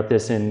start talking about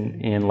this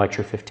in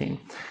lecture 15.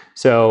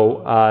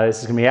 So this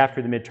is going to be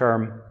after the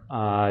midterm.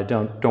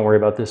 Don't worry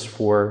about this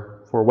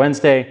for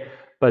Wednesday,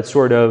 but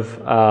sort of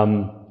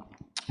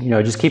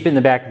just keep it in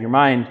the back of your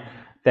mind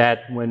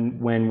that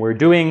when we're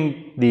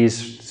doing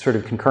these sort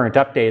of concurrent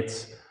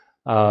updates,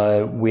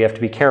 we have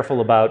to be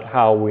careful about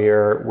how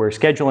we're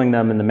scheduling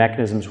them and the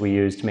mechanisms we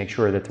use to make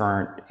sure that there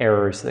aren't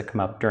errors that come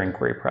up during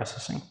query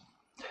processing.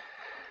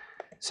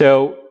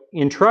 So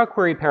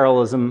intra-query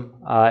parallelism,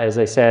 as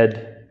I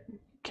said,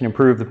 can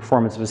improve the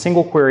performance of a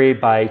single query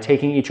by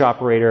taking each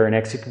operator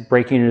and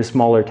breaking it into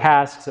smaller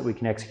tasks that we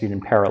can execute in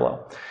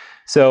parallel.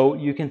 So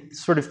you can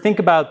sort of think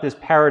about this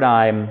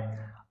paradigm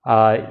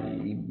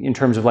in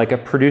terms of like a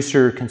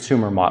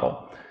producer-consumer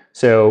model.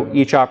 So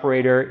each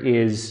operator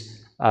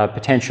is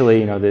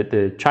potentially,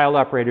 the child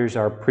operators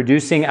are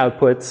producing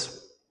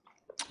outputs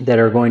that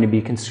are going to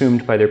be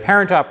consumed by their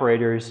parent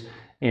operators,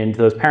 and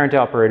those parent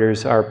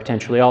operators are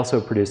potentially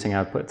also producing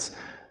outputs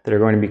that are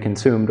going to be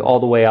consumed all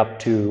the way up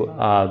to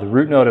the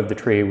root node of the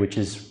tree, which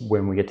is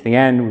when we get to the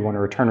end, we want to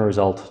return a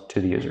result to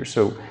the user.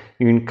 So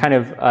you can kind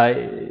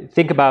of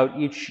think about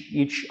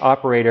each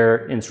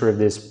operator in sort of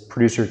this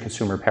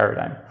producer-consumer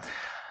paradigm.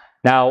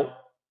 Now,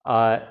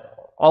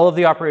 all of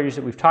the operators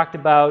that we've talked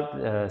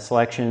about,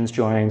 selections,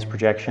 joins,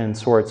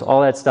 projections, sorts, all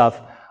that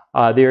stuff,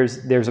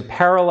 there's a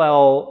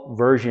parallel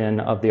version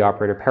of the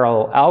operator,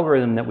 parallel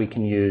algorithm that we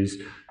can use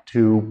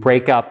to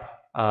break up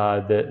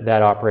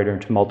that operator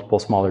into multiple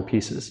smaller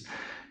pieces.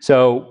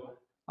 So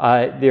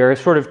there are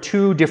sort of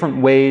two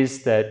different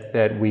ways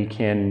that we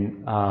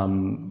can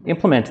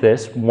implement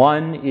this.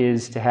 One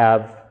is to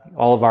have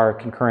all of our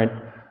concurrent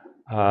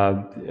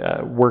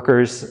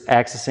workers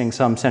accessing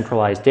some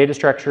centralized data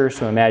structure.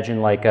 So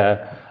imagine like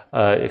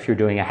if you're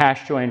doing a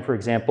hash join, for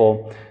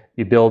example,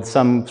 you build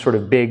some sort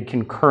of big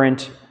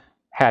concurrent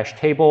hash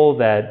table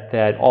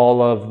that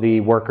all of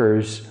the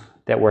workers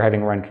that we're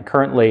having run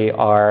concurrently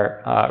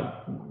are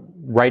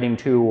writing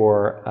to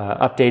or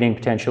updating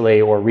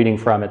potentially or reading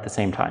from at the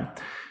same time.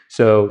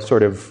 So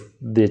sort of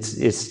it's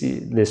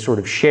this sort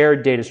of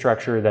shared data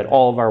structure that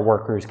all of our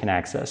workers can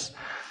access.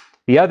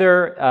 The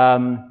other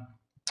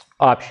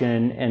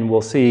option, and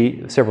we'll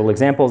see several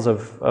examples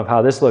of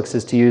how this looks,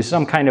 is to use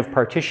some kind of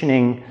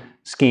partitioning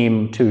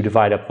scheme to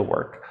divide up the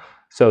work.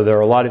 So there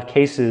are a lot of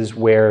cases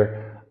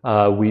where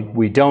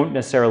we don't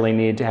necessarily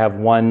need to have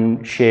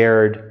one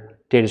shared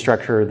data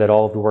structure that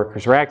all of the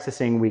workers are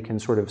accessing. We can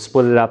sort of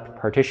split it up,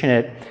 partition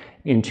it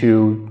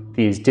into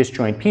these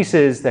disjoint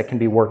pieces that can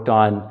be worked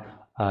on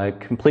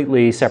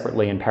completely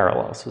separately in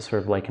parallel. So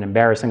sort of like an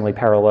embarrassingly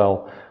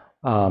parallel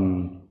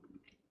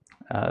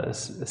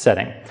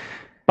setting.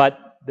 But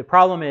the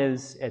problem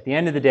is, at the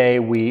end of the day,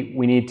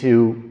 we need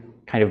to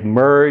kind of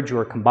merge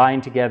or combine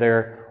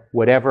together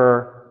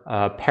whatever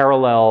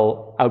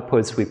parallel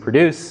outputs we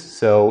produce.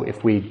 So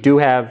if we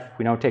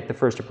don't take the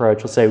first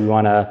approach, let's say we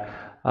want a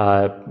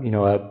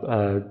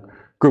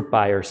group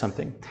by or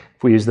something.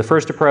 If we use the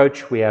first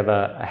approach, we have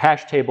a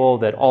hash table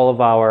that all of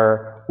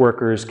our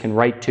workers can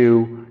write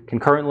to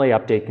concurrently,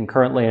 update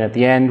concurrently, and at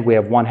the end we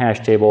have one hash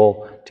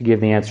table to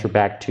give the answer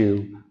back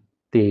to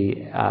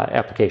the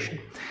application.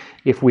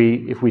 If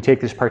we take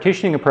this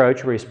partitioning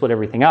approach where we split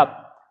everything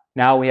up,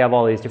 now we have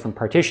all these different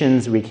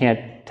partitions. We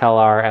can't tell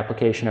our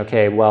application,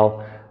 okay,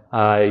 well,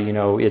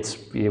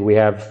 we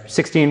have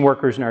 16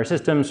 workers in our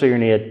system, so you're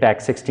going to get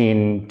back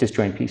 16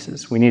 disjoint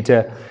pieces. We need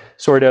to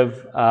sort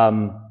of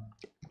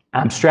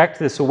abstract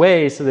this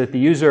away so that the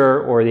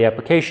user or the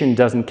application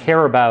doesn't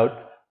care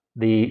about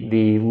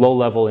the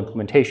low-level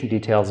implementation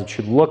details. It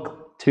should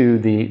look to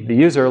the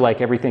user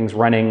like everything's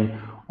running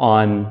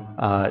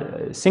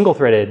on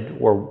single-threaded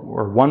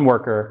or one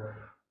worker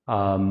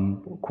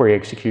query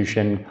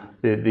execution.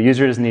 The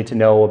user doesn't need to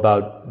know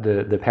about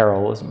the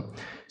parallelism.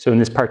 So in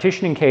this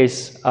partitioning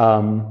case,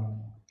 we're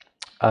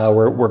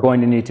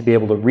going to need to be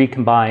able to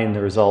recombine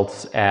the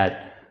results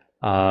at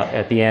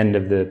the end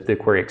of the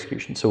query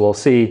execution. So we'll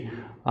see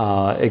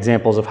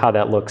examples of how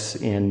that looks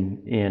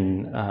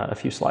in a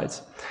few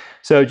slides.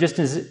 So just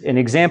as an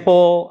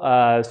example,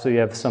 so you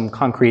have some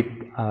concrete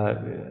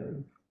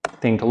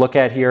thing to look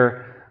at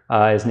here.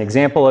 As an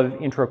example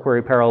of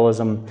intra-query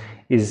parallelism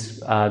is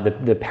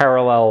the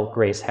parallel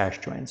Grace hash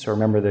join. So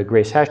remember the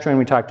Grace hash join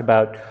we talked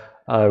about.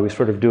 We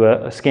sort of do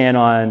a scan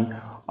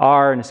on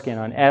R and a scan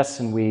on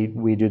S, and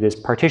we do this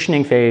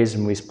partitioning phase,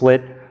 and we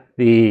split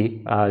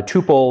the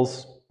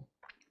tuples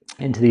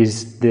into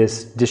this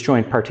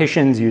disjoint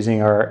partitions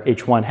using our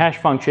h1 hash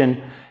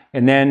function.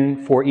 And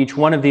then for each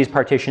one of these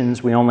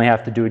partitions, we only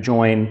have to do a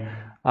join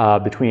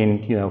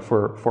between,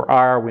 for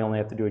R, we only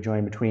have to do a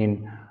join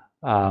between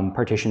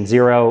partition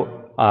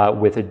 0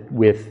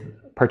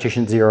 with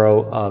partition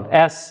 0 of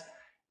S,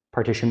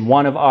 partition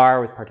 1 of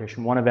R with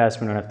partition 1 of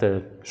S. We don't have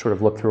to sort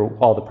of look through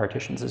all the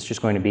partitions. It's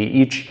just going to be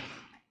each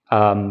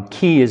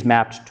key is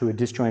mapped to a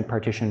disjoint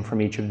partition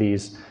from each of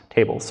these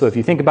tables. So if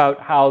you think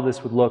about how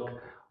this would look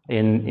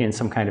in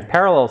some kind of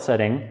parallel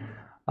setting,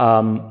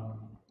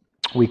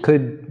 we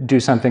could do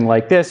something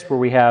like this, where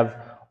we have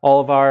all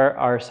of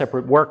our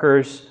separate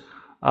workers,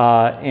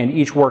 and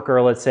each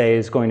worker, let's say,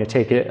 is going to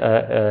take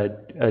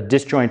a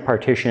disjoint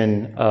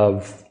partition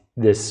of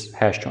this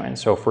hash join.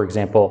 So for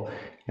example,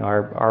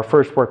 our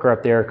first worker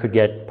up there could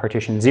get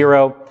partition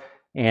 0,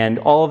 and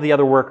all of the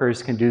other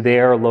workers can do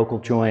their local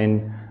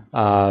join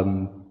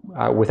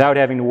without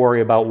having to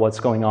worry about what's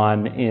going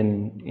on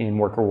in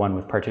worker 1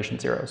 with partition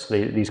 0. So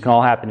these can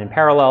all happen in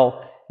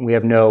parallel, and we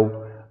have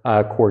no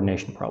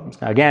coordination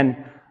problems. Now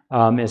again,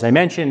 as I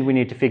mentioned, we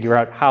need to figure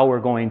out how we're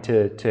going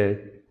to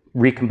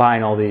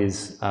recombine all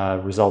these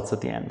results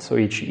at the end. So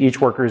each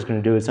worker is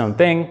going to do its own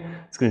thing.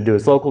 It's going to do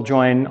its local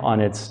join on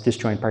its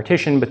disjoint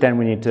partition, but then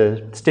we need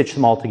to stitch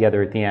them all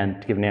together at the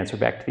end to give an answer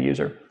back to the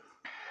user.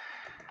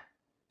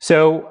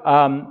 So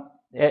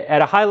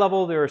at a high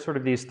level, there are sort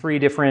of these three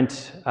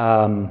different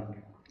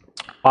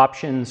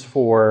options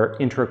for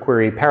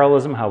intra-query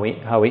parallelism, how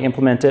we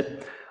implement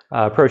it.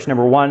 Approach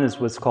number one is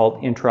what's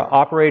called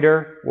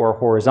intra-operator or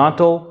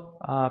horizontal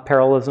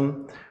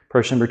parallelism.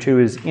 Approach number two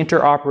is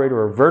inter-operator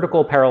or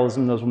vertical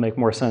parallelism. Those will make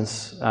more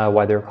sense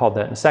why they're called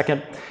that in a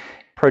second.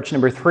 Approach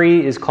number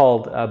three is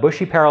called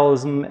bushy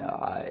parallelism.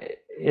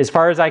 As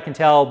far as I can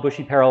tell,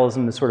 bushy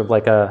parallelism is sort of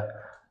like a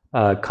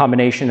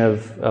combination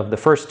of the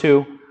first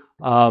two.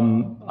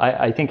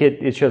 I think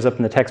it shows up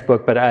in the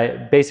textbook, but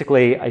I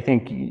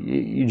think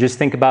you just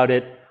think about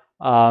it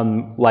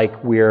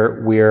like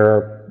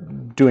we're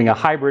doing a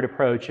hybrid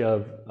approach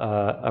of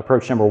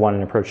approach number one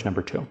and approach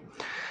number two.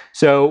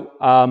 So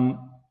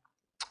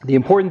the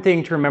important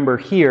thing to remember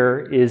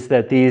here is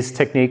that these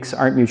techniques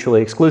aren't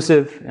mutually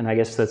exclusive, and I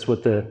guess that's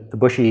what the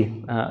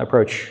bushy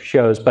approach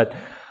shows. But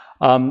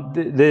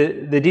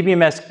the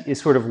DBMS is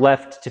sort of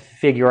left to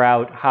figure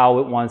out how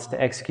it wants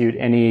to execute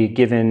any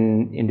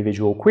given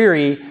individual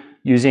query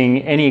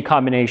using any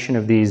combination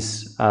of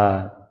these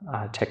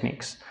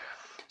techniques.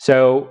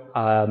 So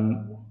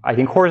I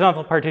think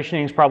horizontal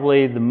partitioning is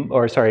probably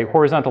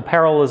horizontal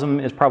parallelism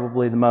is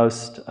probably the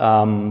most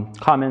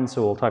common.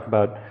 So we'll talk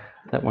about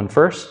that one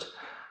first.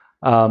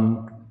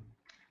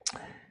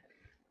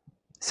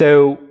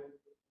 So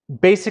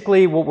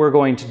basically what we're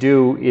going to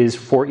do is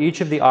for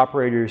each of the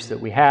operators that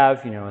we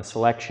have, a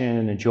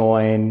selection, a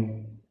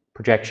join,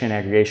 projection,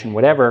 aggregation,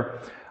 whatever,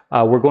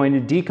 we're going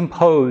to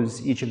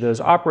decompose each of those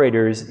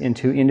operators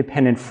into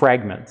independent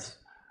fragments,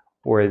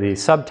 or the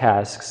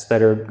subtasks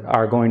that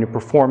are going to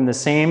perform the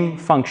same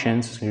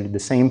functions, do the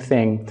same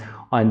thing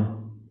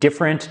on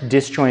different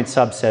disjoint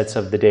subsets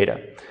of the data.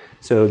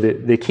 So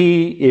the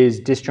key is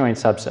disjoint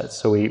subsets.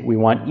 So we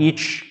want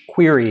each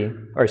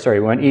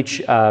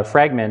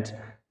fragment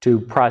to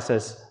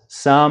process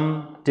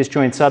some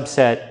disjoint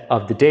subset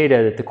of the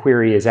data that the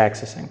query is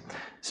accessing.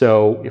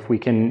 So if we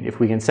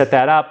can set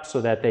that up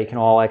so that they can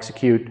all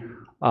execute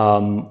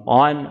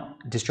on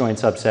disjoint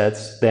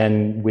subsets,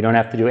 then we don't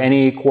have to do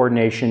any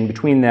coordination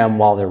between them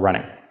while they're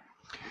running.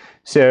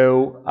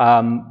 So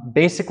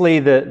basically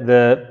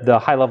the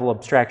high-level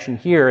abstraction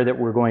here that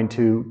we're going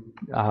to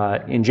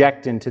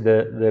inject into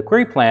the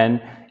query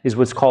plan is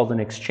what's called an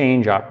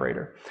exchange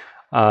operator.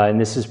 And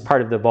this is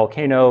part of the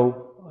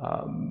Volcano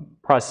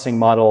processing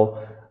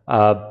model.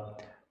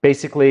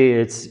 Basically,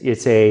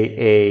 it's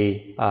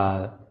a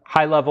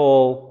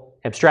high-level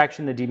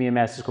abstraction that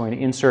DBMS is going to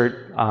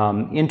insert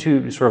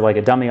into sort of like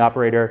a dummy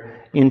operator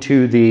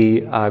into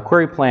the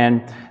query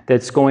plan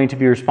that's going to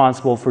be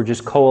responsible for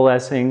just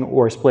coalescing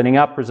or splitting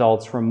up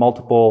results from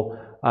multiple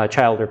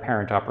child or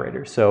parent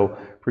operators. So,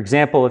 for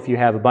example, if you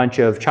have a bunch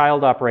of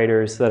child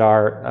operators that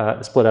are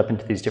split up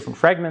into these different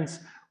fragments,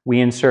 we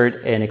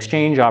insert an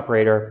exchange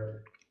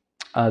operator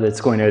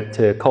that's going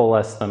to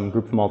coalesce them,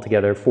 group them all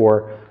together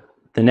for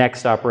the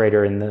next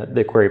operator in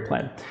the query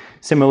plan.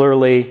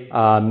 Similarly,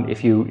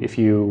 if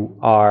you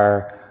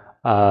are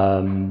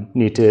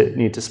need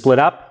to split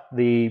up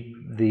the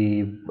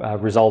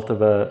result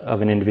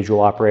of an individual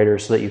operator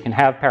so that you can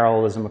have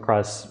parallelism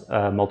across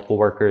multiple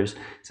workers,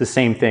 it's the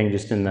same thing,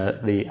 just in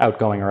the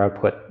outgoing or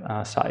output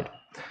side.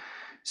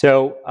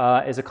 So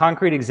as a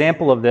concrete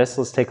example of this,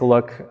 let's take a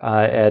look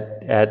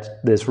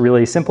at this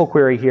really simple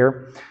query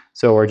here.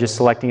 So we're just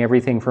selecting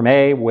everything from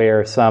A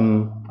where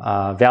some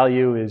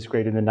value is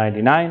greater than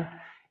 99.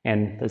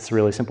 And that's a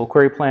really simple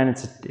query plan.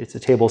 It's a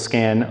table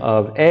scan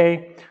of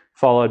A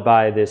followed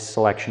by this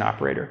selection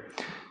operator.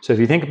 So if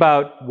you think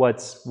about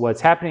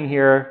what's happening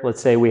here,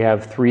 let's say we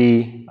have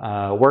 3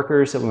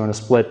 workers that we want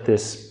to split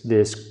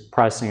this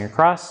processing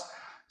across.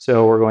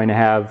 So we're going to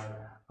have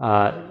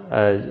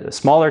a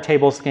smaller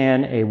table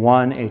scan,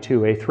 A1,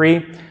 A2,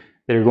 A3,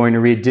 that are going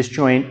to read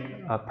disjoint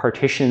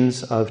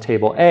partitions of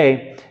table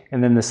A,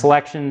 and then the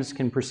selections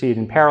can proceed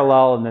in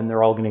parallel, and then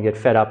they're all going to get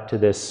fed up to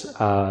this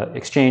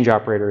exchange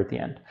operator at the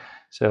end.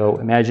 So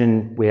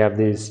imagine we have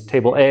these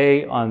table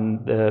A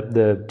on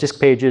the disk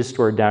pages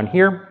stored down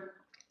here,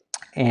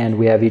 and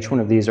we have each one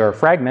of these are a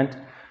fragment.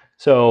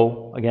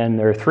 So again,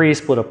 there are 3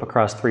 split up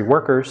across 3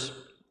 workers.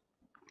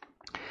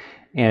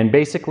 And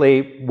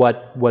basically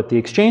what the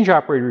exchange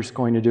operator is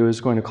going to do is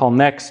going to call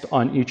next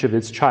on each of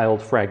its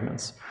child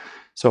fragments.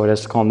 So it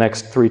has to call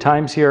next 3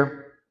 times here.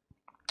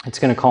 It's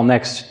going to call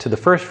next to the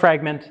first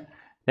fragment.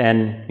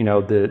 Then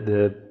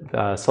the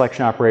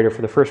selection operator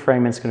for the first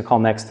fragment is going to call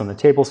next on the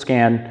table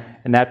scan,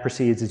 and that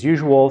proceeds as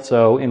usual.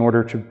 So in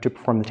order to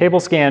perform the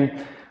table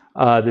scan,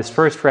 this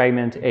first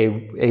fragment,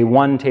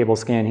 A1 table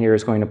scan here,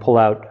 is going to pull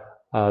out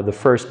the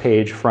first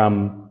page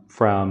from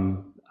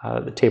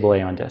the table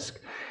A on disk.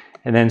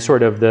 And then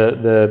sort of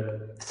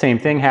the same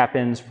thing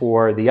happens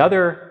for the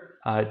other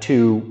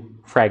 2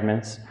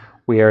 fragments,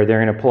 where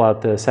they're going to pull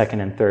out the second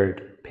and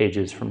third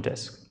pages from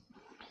disk.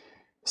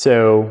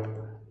 So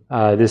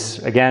this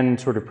again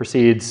sort of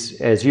proceeds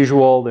as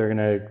usual. They're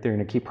going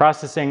to keep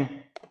processing.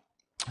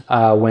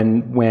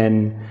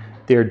 When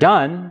they're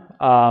done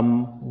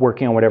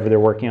working on whatever they're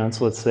working on,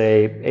 so let's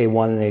say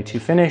A1 and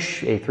A2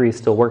 finish, A3 is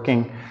still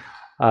working.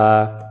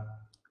 A2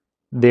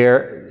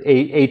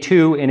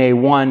 and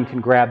A1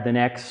 can grab the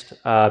next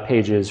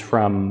pages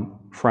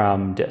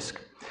from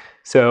disk.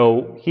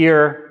 So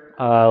here,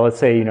 let's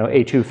say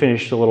A2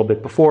 finished a little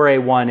bit before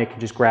A1, it can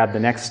just grab the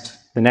next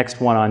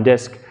one on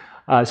disk.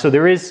 So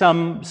there is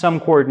some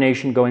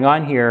coordination going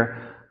on here.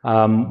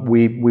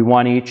 We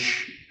want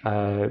each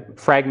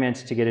fragment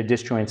to get a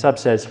disjoint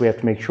subset, so we have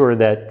to make sure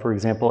that, for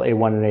example,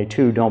 A1 and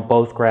A2 don't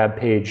both grab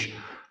page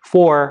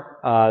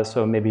 4,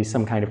 so maybe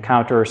some kind of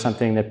counter or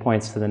something that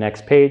points to the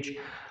next page.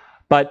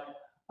 But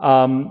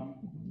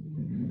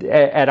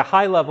at a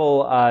high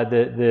level,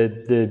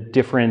 the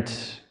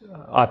different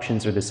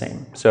options are the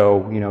same. So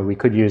we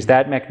could use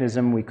that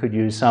mechanism. We could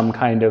use some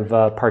kind of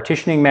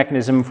partitioning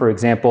mechanism. For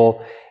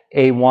example,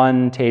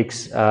 A1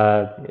 takes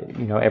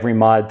every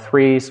mod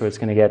 3, so it's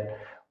going to get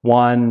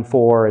 1,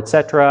 4,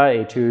 etc.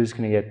 A2 is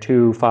going to get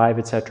 2, 5,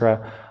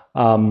 etc.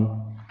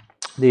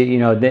 Then you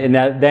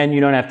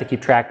don't have to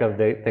keep track of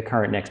the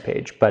current next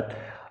page. But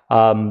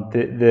for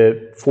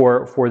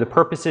the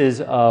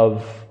purposes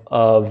of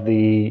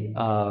the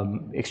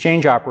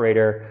exchange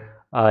operator,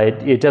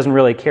 it doesn't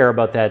really care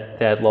about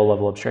that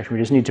low-level abstraction. We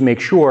just need to make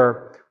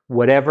sure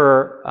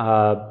whatever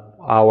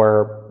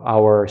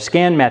our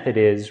scan method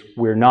is,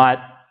 we're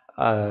not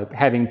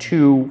having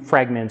 2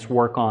 fragments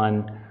work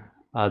on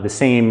the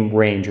same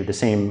range or the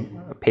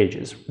same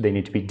pages. They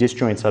need to be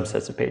disjoint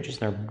subsets of pages.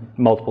 There are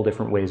multiple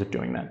different ways of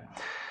doing that.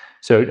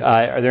 So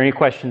are there any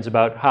questions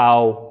about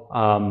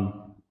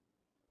how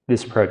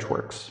this approach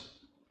works?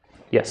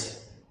 Yes?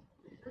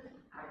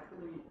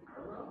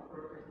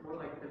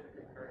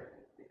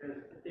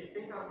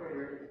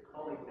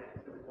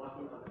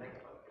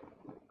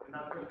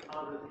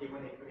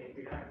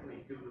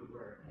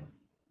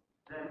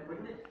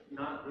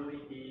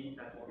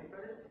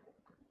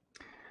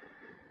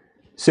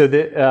 So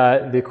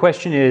the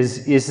question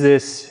is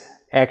this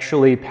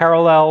actually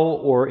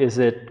parallel or is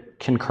it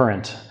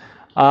concurrent?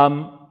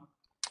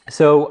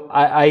 So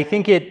I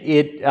think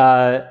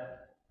I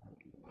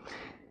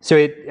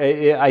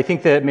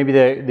think that maybe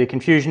the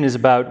confusion is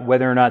about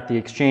whether or not the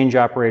exchange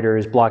operator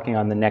is blocking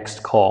on the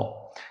next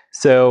call.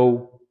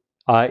 So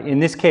in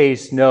this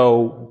case,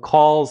 no,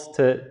 calls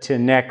to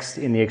next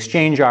in the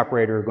exchange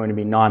operator are going to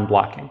be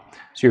non-blocking.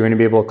 So you're going to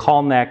be able to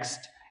call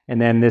next, and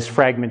then this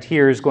fragment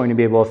here is going to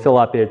be able to fill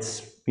up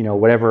its,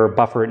 whatever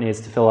buffer it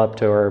needs to fill up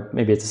to, or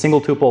maybe it's a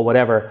single tuple,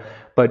 whatever.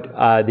 But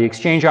the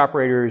exchange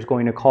operator is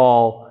going to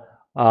call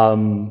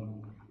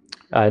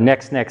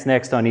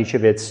next on each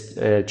of its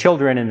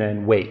children and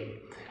then wait.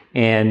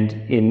 And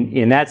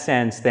in that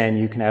sense, then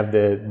you can have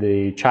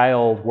the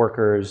child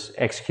workers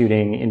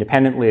executing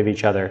independently of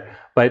each other.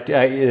 But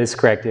it's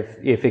correct.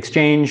 If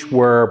exchange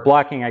were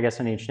blocking, I guess,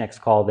 on each next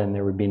call, then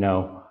there would be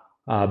no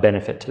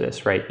benefit to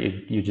this, right?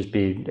 You'd just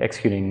be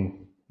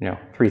executing,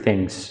 3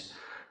 things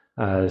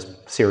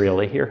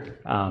serially here.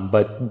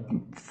 But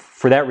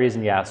for that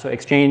reason, yeah. So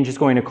exchange is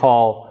going to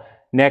call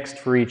next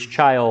for each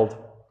child,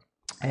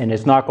 and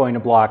it's not going to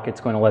block.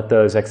 It's going to let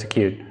those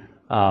execute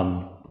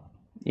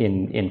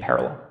in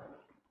parallel.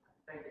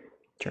 Thank you.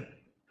 Sure.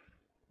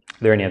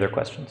 Are there any other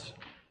questions?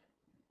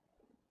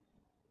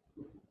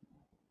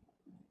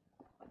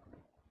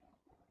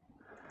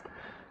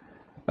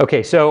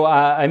 Okay, so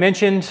I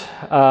mentioned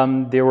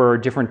there were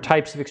different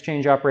types of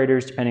exchange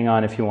operators depending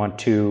on if you want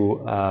to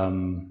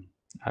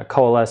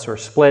coalesce or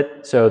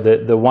split. So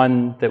the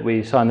one that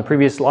we saw in the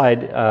previous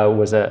slide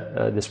was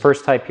this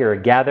first type here,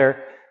 a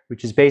gather,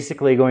 which is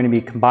basically going to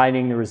be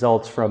combining the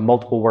results from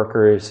multiple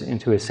workers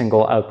into a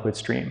single output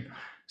stream.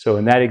 So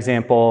in that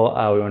example,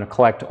 we want to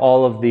collect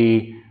all of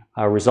the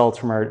results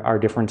from our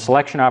different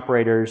selection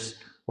operators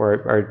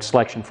or our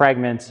selection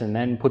fragments and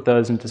then put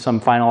those into some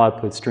final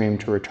output stream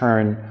to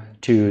return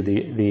to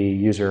the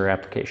user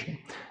application.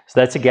 So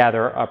that's a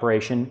gather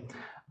operation.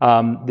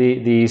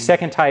 The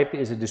second type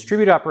is a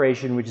distribute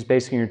operation, which is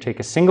basically going to take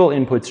a single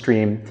input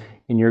stream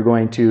and you're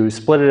going to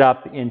split it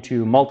up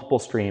into multiple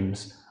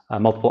streams,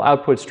 multiple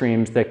output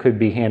streams that could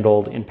be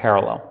handled in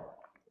parallel.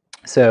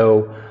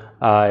 So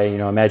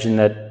imagine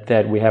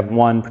that we have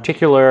one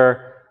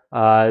particular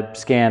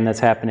scan that's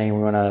happening. We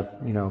want to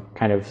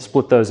kind of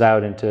split those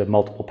out into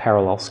multiple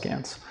parallel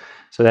scans.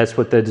 So that's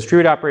what the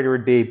distribute operator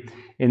would be.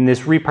 In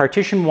this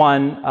repartition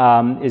one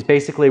is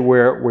basically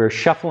where we're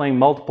shuffling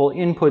multiple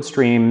input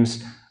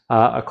streams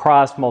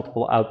across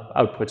multiple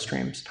output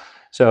streams.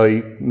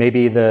 So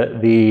maybe in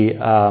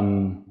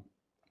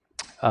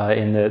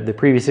the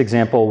previous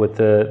example with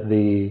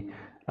the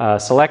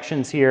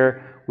selections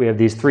here, we have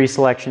these 3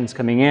 selections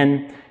coming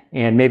in,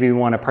 and maybe we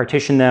want to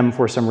partition them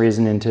for some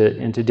reason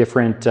into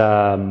different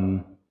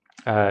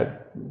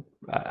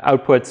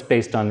outputs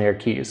based on their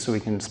keys. So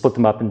we can split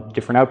them up into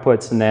different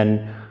outputs, and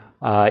then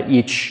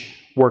each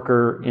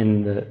worker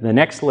in the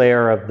next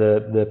layer of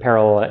the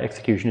parallel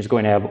execution is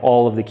going to have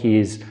all of the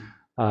keys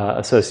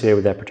associated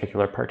with that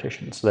particular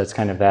partition. So that's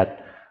kind of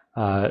that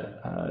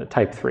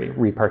type 3,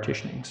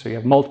 repartitioning. So you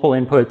have multiple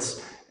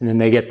inputs, and then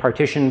they get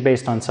partitioned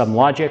based on some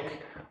logic,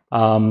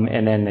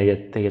 and then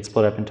they get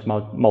split up into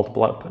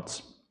multiple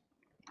outputs.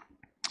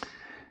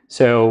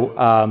 So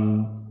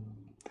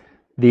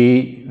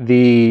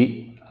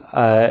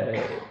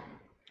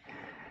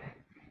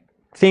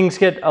things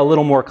get a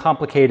little more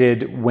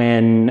complicated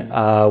when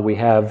we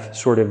have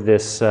sort of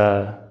this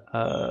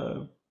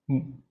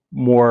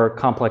more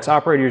complex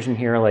operators in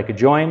here, like a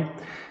join.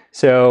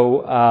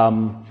 So,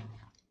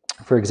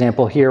 for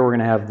example, here we're going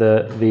to have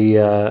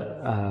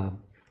the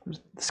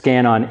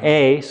scan on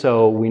A.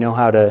 So we know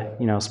how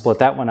to split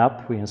that one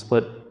up. We can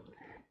split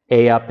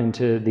A up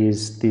into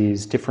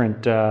these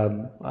different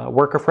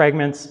worker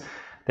fragments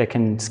that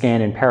can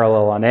scan in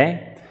parallel on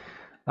A.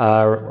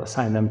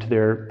 Assign them to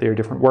their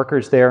different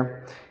workers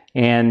there,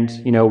 and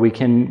we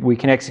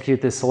can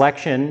execute this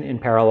selection in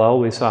parallel.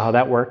 We saw how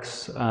that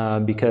works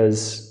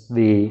because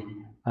the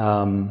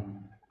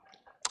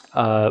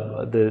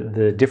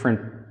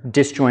different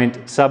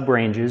disjoint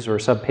sub-ranges or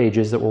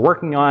sub-pages that we're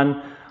working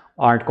on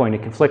aren't going to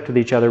conflict with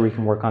each other. We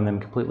can work on them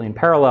completely in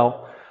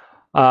parallel.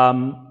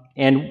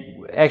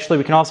 And actually,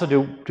 we can also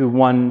do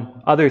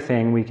one other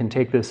thing. We can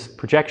take this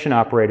projection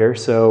operator.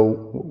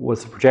 So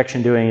what's the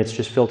projection doing? It's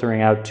just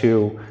filtering out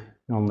to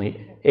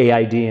only A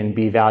ID and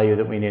B value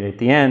that we need at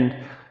the end.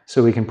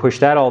 So we can push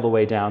that all the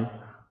way down.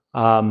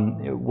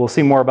 We'll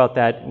see more about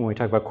that when we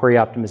talk about query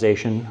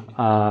optimization.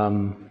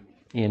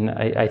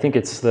 I think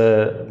it's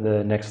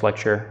the next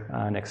lecture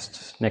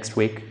next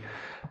week.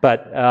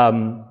 But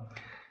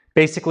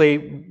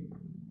basically,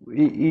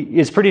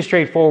 it's pretty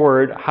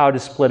straightforward how to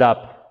split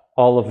up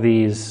all of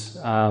these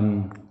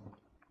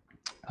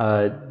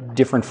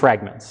different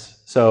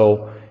fragments.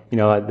 So,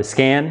 the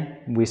scan,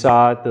 we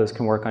saw those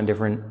can work on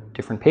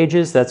different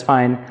pages. That's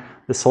fine.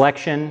 The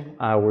selection,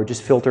 we're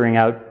just filtering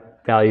out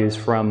values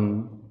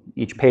from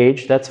each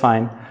page. That's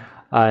fine.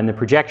 And the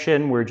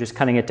projection, we're just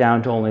cutting it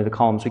down to only the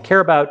columns we care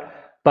about.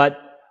 But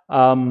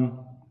when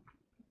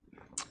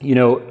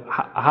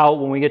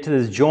we get to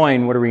this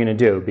join, what are we going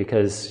to do?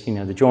 Because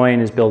the join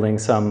is building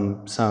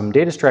some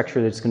data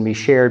structure that's going to be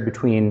shared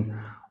between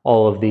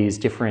all of these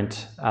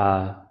different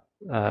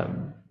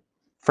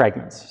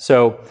fragments.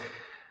 So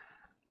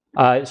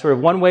sort of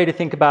one way to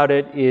think about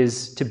it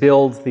is to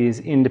build these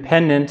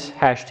independent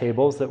hash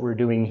tables that we're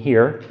doing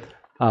here.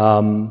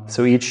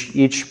 So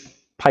each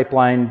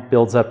pipeline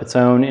builds up its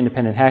own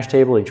independent hash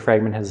table. Each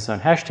fragment has its own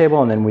hash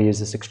table, and then we use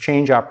this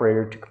exchange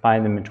operator to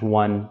combine them into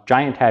one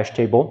giant hash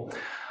table.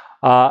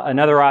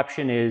 Another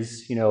option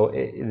is,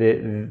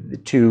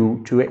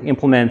 to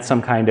implement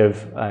some kind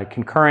of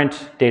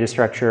concurrent data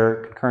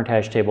structure, concurrent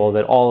hash table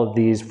that all of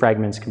these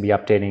fragments can be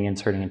updating,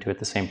 inserting into at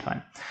the same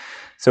time.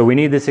 So we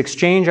need this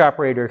exchange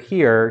operator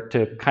here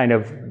to kind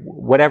of,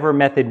 whatever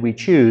method we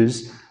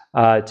choose,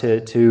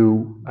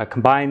 to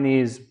combine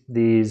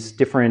these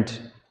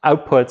different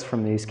outputs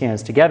from these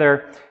scans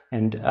together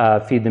and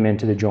feed them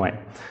into the join.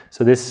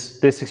 So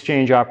this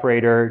exchange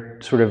operator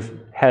sort of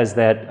has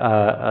that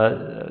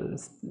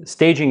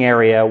staging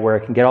area where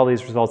it can get all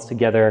these results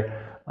together,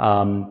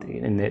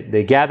 and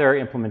the gather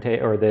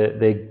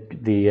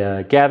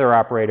the gather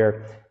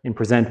operator, and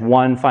present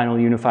one final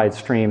unified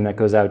stream that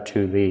goes out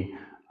to the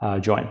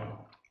join.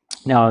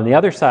 Now on the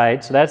other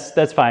side, so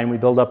that's fine. We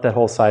build up that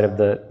whole side of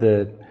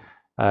the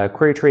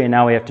query tree, and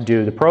now we have to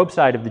do the probe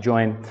side of the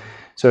join.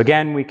 So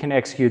again, we can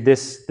execute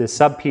this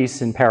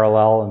sub-piece in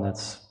parallel, and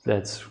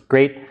that's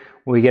great.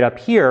 When we get up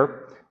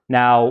here,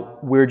 now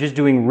we're just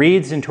doing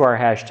reads into our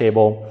hash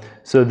table,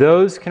 so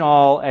those can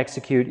all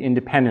execute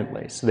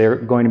independently. So they're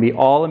going to be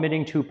all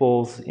emitting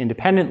tuples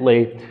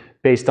independently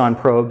based on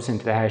probes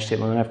into the hash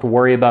table. We don't have to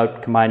worry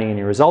about combining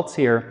any results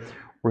here.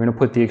 We're going to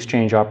put the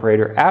exchange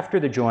operator after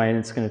the join.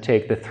 It's going to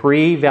take the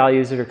 3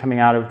 values that are coming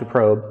out of the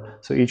probe.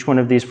 So each one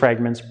of these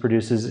fragments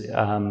produces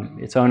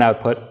its own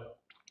output.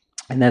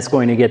 And that's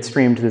going to get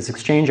streamed to this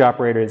exchange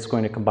operator that's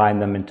going to combine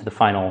them into the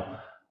final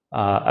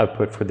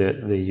output for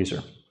the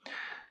user.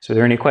 So are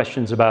there any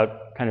questions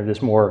about kind of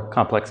this more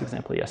complex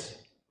example? Yes?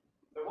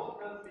 So what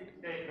does the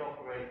exchange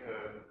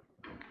operator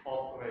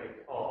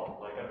operate on?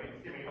 Like, I mean,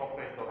 assuming it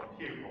operates on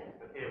tuples,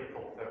 but here it's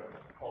also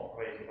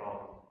operating on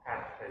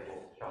hash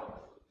table chunks.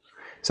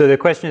 So the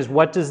question is,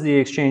 what does the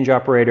exchange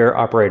operator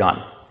operate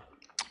on?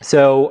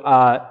 So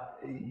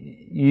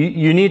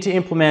you need to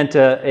implement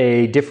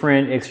a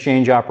different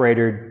exchange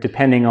operator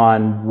depending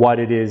on what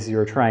it is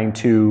you're trying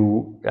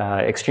to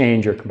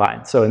exchange or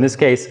combine. So in this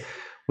case,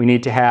 we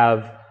need to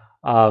have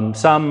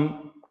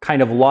some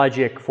kind of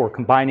logic for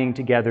combining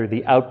together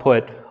the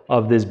output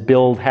of this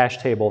build hash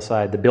table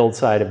side, the build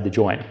side of the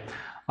join.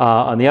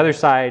 On the other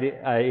side,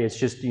 it's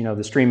just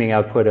the streaming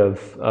output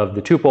of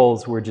the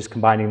tuples. We're just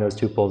combining those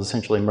tuples,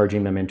 essentially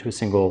merging them into a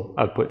single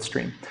output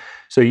stream.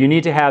 So you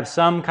need to have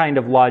some kind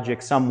of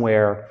logic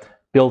somewhere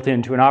built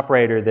into an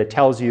operator that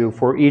tells you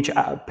for each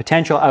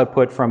potential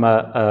output from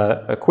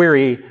a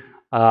query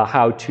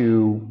how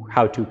to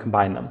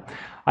combine them.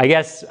 I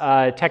guess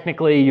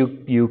technically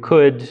you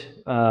could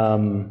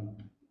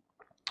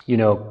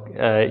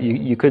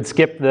you could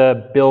skip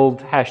the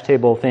build hash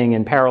table thing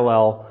in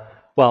parallel.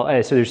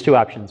 Well, so there's 2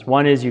 options.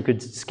 One is you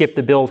could skip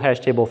the build hash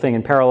table thing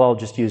in parallel,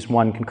 just use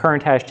one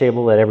concurrent hash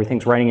table that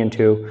everything's running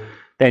into.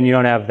 Then you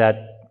don't have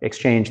that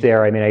exchange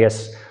there. I mean, I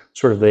guess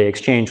sort of the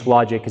exchange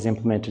logic is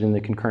implemented in the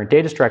concurrent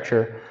data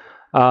structure.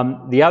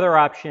 The other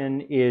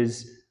option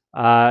is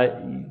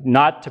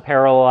not to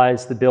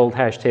parallelize the build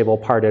hash table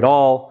part at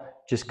all,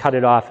 just cut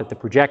it off at the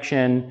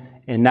projection,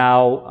 and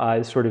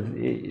now sort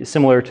of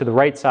similar to the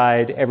right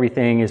side,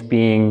 everything is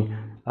being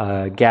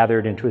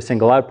gathered into a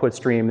single output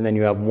stream, and then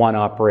you have one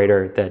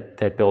operator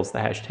that builds the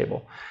hash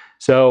table.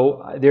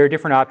 So there are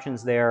different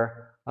options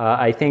there.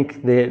 I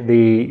think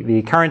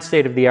the current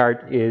state of the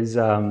art is,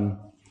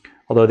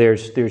 although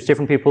there's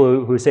different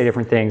people who say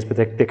different things, but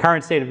the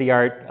current state of the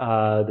art,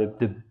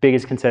 the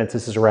biggest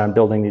consensus is around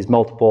building these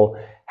multiple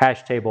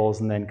hash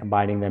tables and then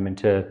combining them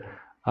into,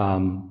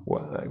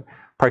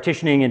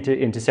 partitioning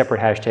into separate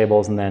hash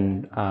tables and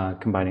then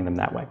combining them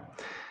that way.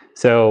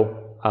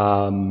 So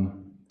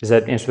does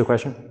that answer the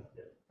question?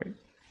 Great.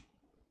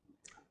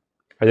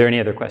 Are there any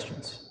other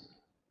questions?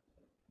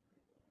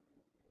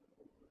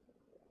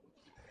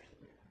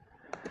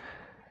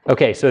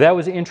 Okay, so that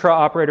was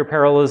intra-operator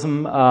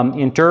parallelism.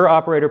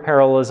 Inter-operator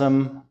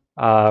parallelism,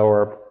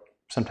 or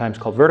sometimes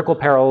called vertical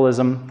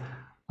parallelism,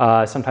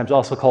 sometimes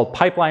also called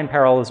pipeline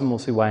parallelism. We'll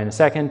see why in a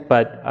second.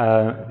 But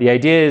the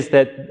idea is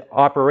that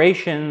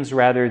operations,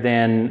 rather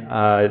than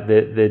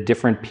the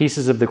different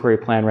pieces of the query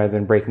plan, rather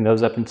than breaking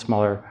those up into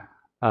smaller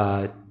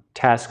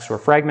tasks or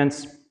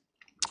fragments,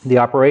 the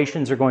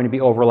operations are going to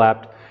be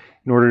overlapped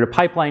in order to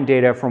pipeline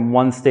data from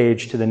one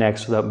stage to the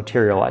next without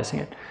materializing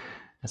it.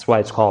 That's why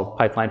it's called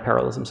pipeline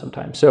parallelism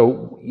sometimes.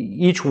 So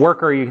each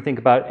worker, you can think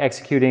about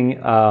executing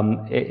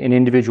an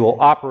individual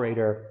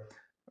operator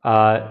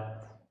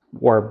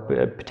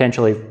or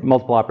potentially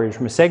multiple operators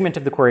from a segment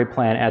of the query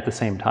plan at the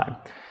same time.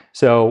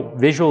 So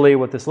visually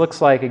what this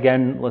looks like,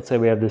 again, let's say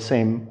we have the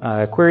same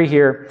query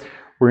here.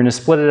 We're going to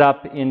split it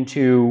up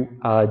into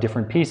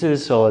different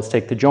pieces. So let's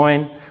take the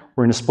join.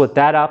 We're going to split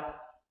that up,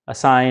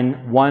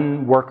 assign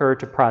one worker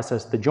to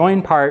process the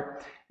join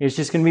part. It's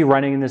just going to be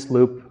running in this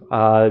loop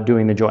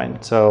doing the join.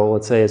 So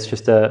let's say it's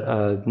just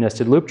a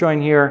nested loop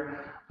join here.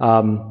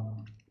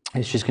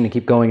 It's just going to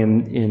keep going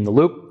in the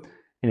loop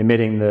and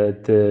emitting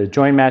the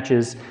join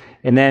matches.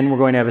 And then we're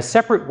going to have a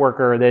separate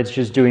worker that's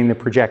just doing the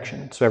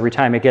projection. So every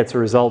time it gets a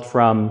result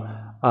from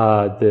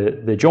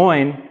the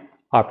join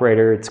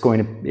operator, it's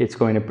going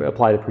to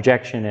apply the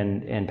projection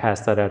and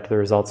pass that out to the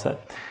result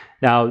set.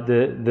 Now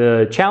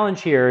the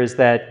challenge here is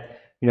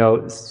that, you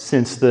know,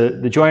 since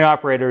the join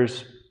operator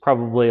is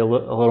probably a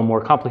little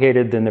more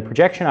complicated than the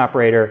projection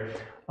operator,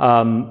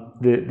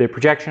 the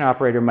projection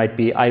operator might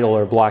be idle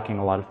or blocking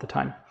a lot of the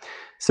time.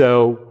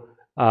 So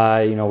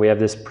you know, we have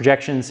this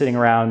projection sitting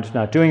around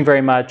not doing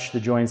very much, the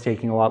join's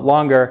taking a lot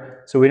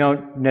longer, so we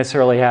don't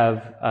necessarily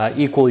have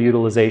equal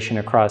utilization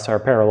across our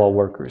parallel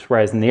workers.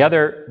 Whereas in the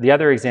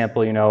other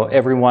example, you know,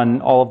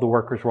 all of the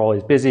workers were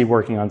always busy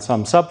working on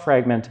some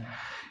subfragment.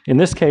 In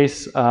this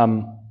case,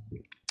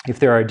 if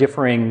there are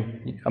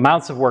differing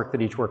amounts of work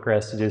that each worker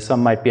has to do,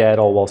 some might be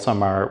idle while some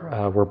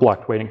we're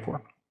blocked waiting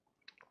for.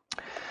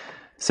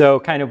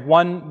 So kind of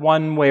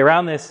one way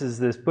around this is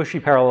this bushy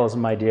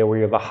parallelism idea where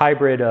you have a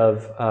hybrid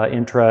of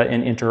intra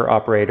and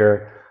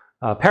inter-operator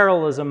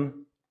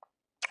parallelism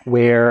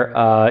where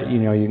you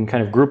know, you can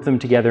kind of group them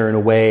together in a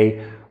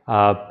way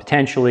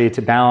potentially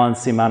to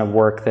balance the amount of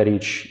work that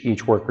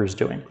each worker is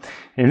doing.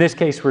 And in this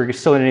case, we're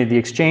still going to need the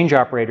exchange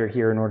operator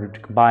here in order to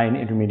combine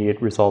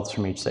intermediate results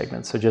from each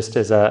segment. So just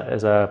as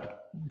a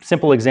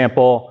simple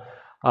example,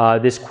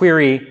 this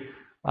query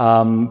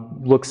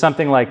looks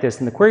something like this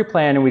in the query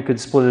plan, and we could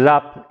split it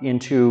up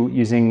into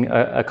using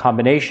a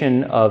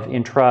combination of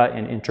intra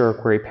and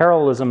inter-query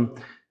parallelism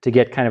to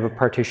get kind of a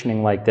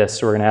partitioning like this.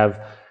 So we're going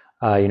to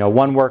have you know,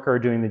 one worker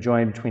doing the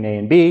join between A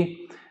and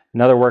B,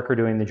 another worker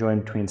doing the join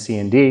between C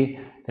and D,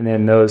 and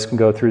then those can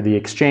go through the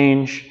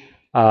exchange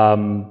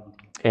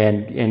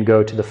and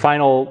go to the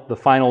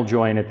final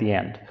join at the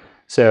end.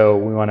 So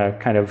we want to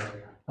kind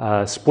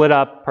of split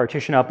up,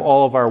 partition up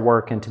all of our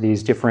work into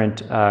these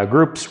different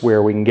groups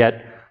where we can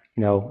get,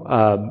 you know,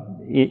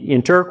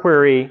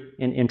 inter-query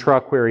and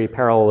intra-query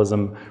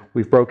parallelism.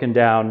 We've broken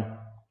down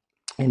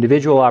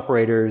individual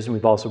operators, and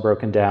we've also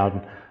broken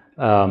down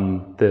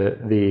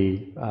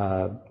the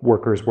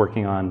workers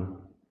working on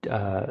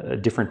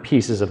different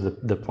pieces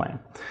of the plan.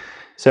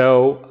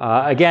 So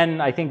again,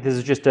 I think this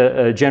is just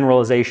a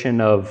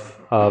generalization of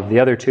the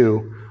other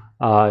two.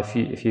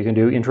 If you can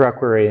do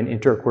intra-query and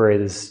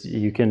inter-query,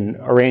 you can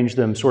arrange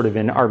them sort of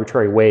in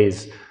arbitrary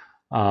ways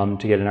to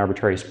get an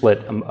arbitrary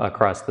split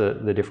across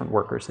the different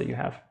workers that you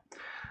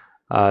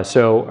have.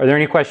 So are there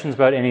any questions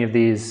about any of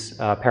these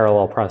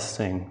parallel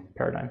processing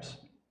paradigms?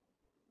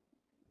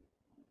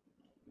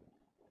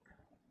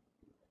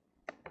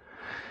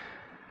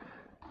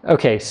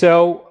 Okay,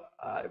 so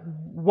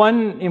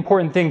one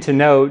important thing to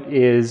note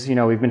is, you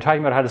know, we've been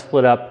talking about how to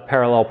split up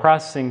parallel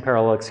processing,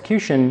 parallel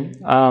execution,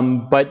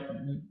 but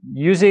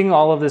using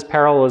all of this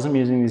parallelism,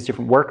 using these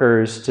different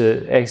workers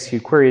to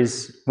execute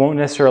queries won't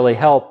necessarily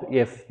help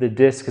if the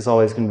disk is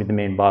always going to be the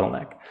main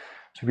bottleneck.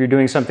 So if you're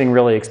doing something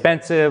really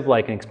expensive,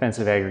 like an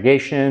expensive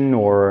aggregation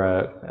or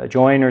a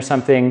join or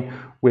something,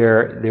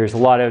 where there's a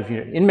lot of, you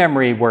know,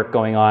 in-memory work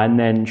going on,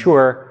 then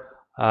sure,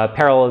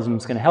 parallelism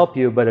is going to help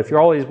you. But if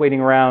you're always waiting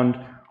around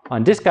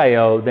on disk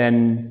I/O,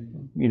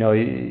 then, you know,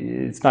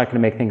 it's not going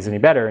to make things any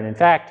better. And in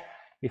fact,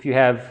 if you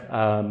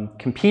have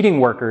competing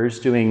workers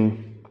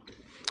doing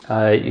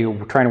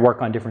you're trying to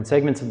work on different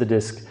segments of the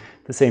disk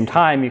at the same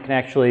time, you can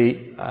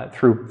actually,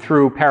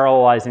 through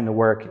parallelizing the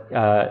work,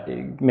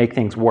 make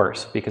things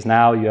worse, because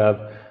now you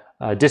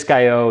have disk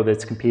I/O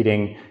that's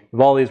competing. You have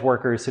all these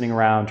workers sitting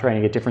around trying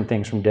to get different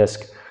things from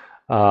disk,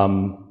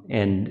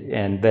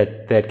 and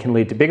that can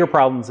lead to bigger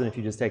problems than if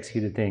you just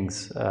executed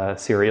things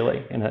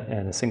serially in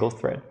a single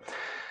thread.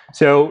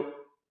 So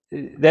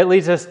that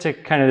leads us to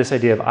kind of this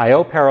idea of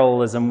I/O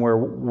parallelism, where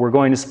we're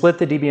going to split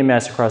the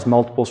DBMS across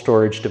multiple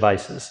storage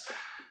devices.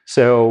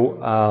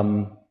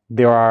 So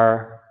there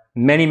are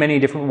many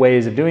different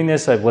ways of doing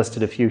this. I've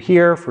listed a few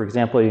here. For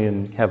example, you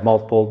can have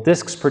multiple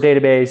disks per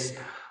database.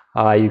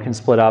 You can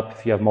split up,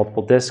 if you have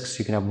multiple disks,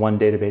 you can have one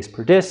database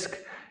per disk.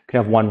 You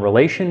can have one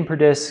relation per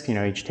disk. You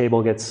know, each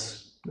table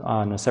gets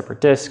on a separate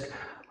disk.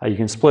 You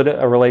can split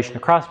a relation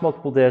across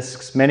multiple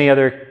disks, many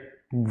other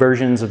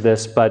versions of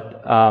this,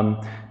 but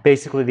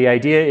basically the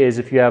idea is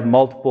if you have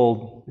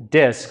multiple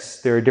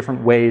disks, there are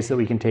different ways that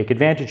we can take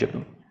advantage of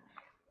them.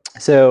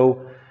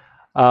 So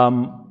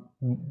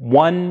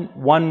one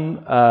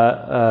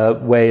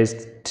way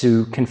is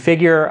to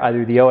configure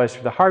either the OS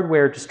or the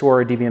hardware to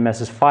store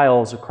DBMS's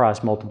files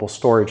across multiple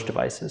storage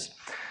devices.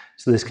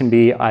 So this can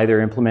be either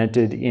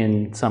implemented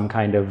in some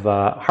kind of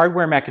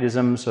hardware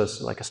mechanism, so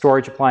it's like a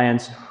storage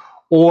appliance,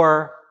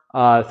 or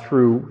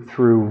through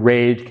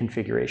RAID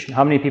configuration.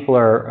 How many people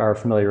are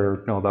familiar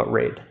or know about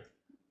RAID?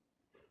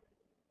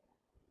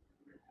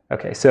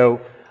 Okay, so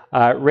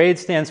RAID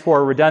stands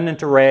for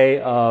Redundant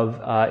Array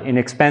of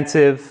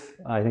Inexpensive,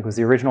 I think was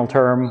the original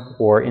term,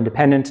 or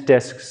independent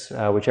disks,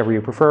 whichever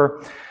you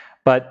prefer.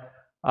 But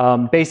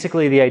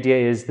basically the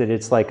idea is that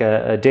it's like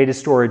a data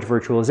storage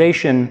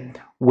virtualization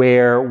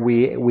where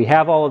we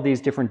have all of these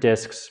different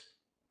disks,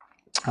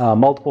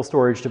 multiple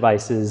storage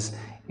devices,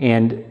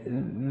 and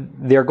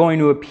they're going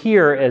to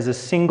appear as a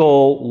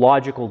single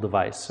logical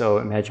device. So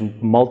imagine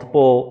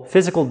multiple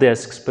physical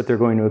disks, but they're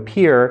going to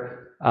appear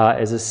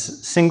as a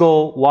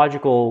single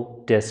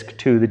logical disk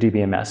to the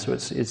DBMS.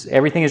 So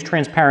everything is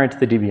transparent to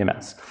the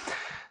DBMS.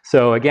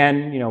 So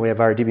again, we have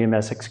our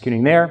DBMS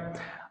executing there.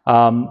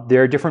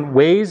 There are different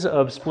ways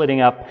of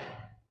splitting up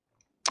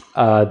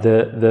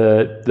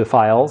the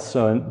files.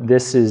 So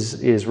this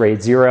is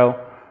RAID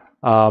 0.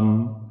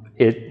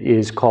 It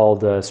is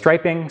called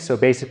striping. So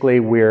basically,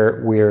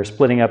 we're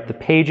splitting up the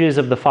pages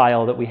of the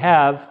file that we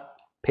have.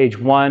 Page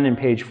 1 and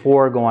page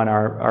 4 go on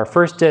our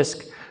first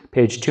disk.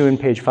 Page 2 and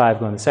page 5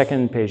 go on the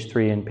second. Page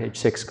 3 and page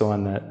 6 go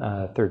on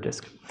the third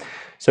disk.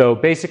 So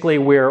basically,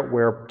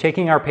 we're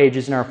taking our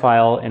pages in our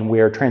file and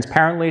we're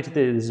transparently this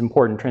is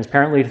important,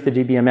 transparently to the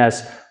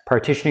DBMS,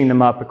 partitioning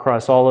them up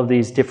across all of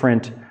these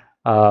different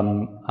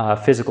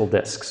physical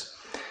disks.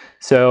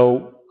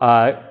 So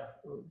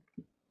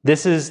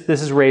this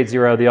is RAID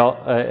 0.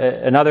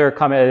 Another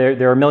common,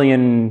 there are a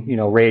million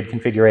RAID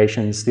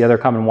configurations. The other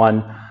common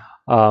one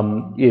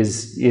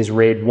is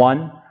RAID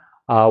 1,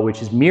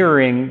 which is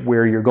mirroring,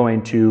 where you're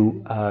going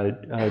to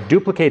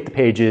duplicate the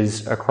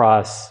pages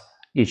across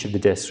each of the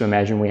disks. So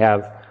imagine we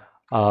have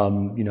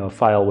a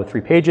file with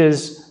 2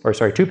 pages.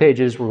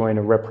 We're going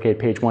to replicate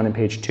page 1 and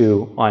page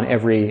 2 on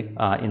every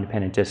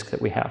independent disk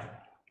that we have.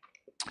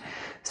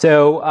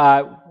 So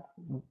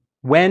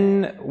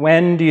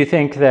when do you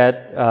think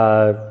that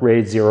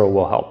RAID 0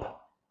 will help?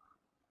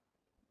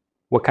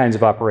 What kinds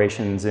of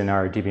operations in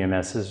our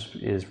DBMS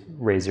is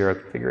RAID 0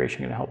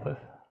 configuration going to help with?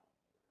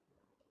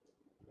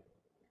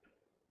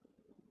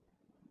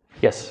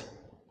 Yes?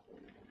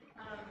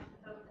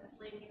 So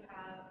essentially, if you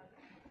have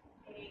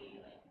a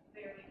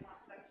very small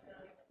section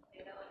of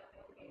data, like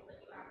a table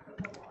that you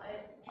access a lot,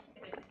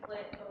 if it's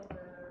split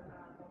over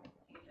multiple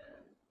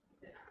pages,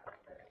 you can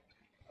access it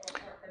a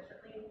lot more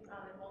efficiently in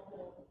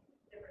multiple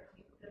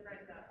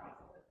different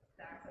processes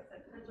to access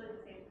it potentially at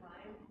the same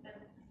time and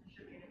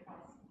distribute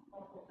across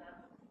multiple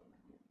desks.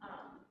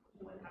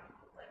 You wouldn't have to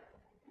split.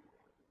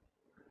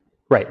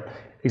 Right.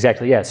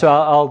 Exactly. Yeah. So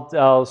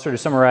I'll sort of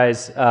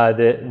summarize.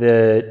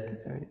 The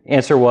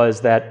answer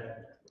was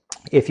that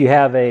if you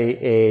have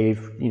a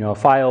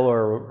file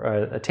or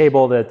a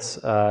table that's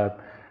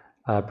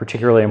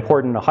particularly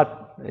important,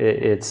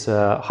 it's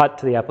hot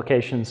to the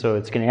application, so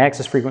it's getting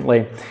access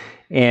frequently,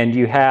 and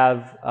you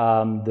have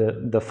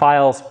the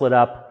file split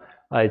up,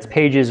 its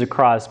pages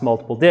across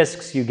multiple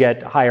disks, you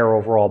get higher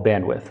overall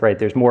bandwidth. Right.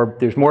 There's more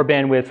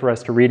bandwidth for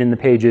us to read in the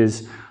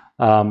pages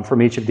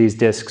from each of these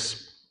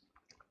disks.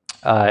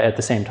 At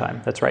the same time,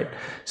 that's right.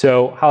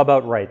 So how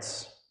about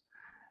writes?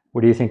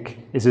 What do you think?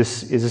 Is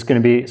this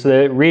going to be, so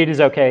the read is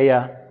okay,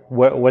 yeah.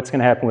 What's going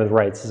to happen with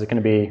writes? Is it going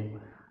to be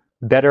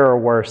better or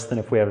worse than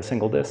if we have a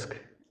single disk?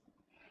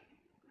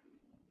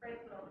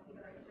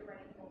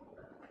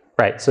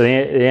 Right, so the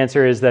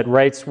answer is that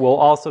writes will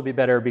also be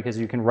better because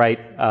you can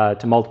write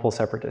to multiple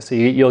separate disks. So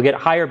you'll get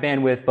higher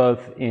bandwidth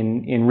both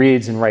in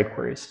reads and write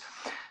queries.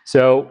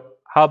 So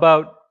how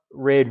about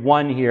RAID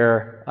 1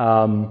 here?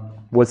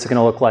 What's it going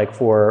to look like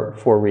for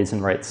reads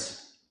and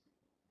writes?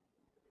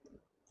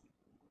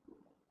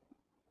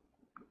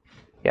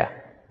 Yeah.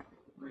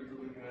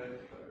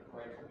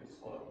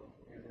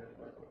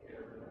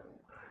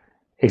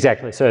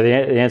 Exactly. So the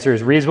answer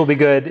is reads will be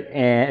good,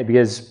 and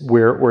because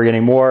we're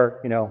getting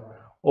more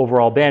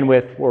overall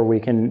bandwidth, or we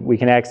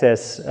can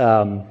access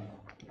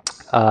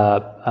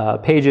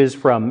pages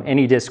from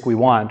any disk we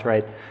want,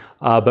 right?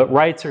 But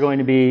writes are going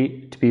to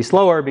be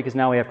slower because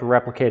now we have to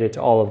replicate it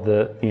to all of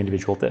the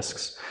individual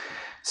disks.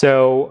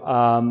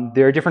 So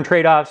there are different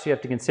trade-offs you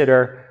have to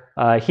consider.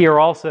 Here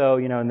also,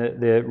 in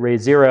the RAID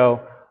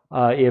 0,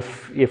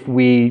 if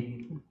we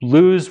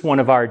lose one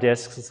of our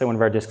disks, let's say one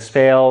of our disks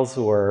fails,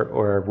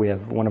 or we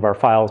have one of our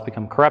files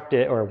become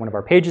corrupted, or one of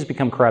our pages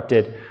become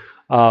corrupted,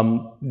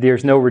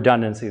 there's no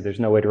redundancy. There's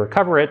no way to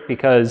recover it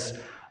because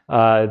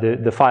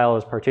the file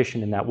is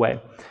partitioned in that way.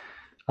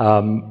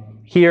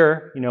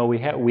 Here,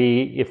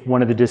 if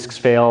one of the disks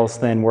fails,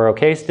 then we're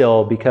okay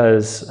still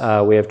because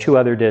we have 2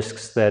 other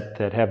disks that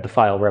have the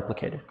file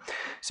replicated.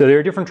 So there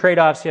are different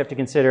trade-offs you have to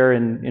consider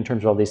in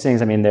terms of all these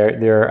things. I mean,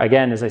 there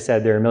again, as I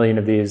said, there are a million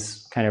of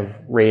these kind of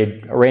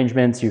RAID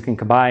arrangements. You can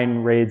combine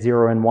RAID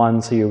 0 and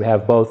 1, so you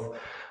have both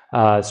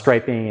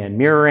striping and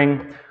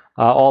mirroring.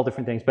 all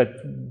different things. But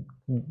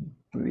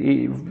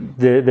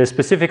the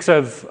specifics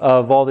of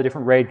all the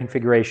different RAID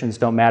configurations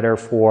don't matter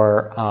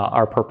for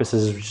our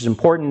purposes, which is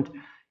important,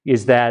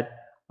 is that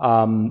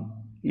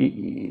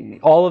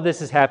all of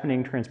this is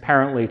happening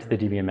transparently to the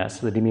DBMS.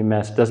 So the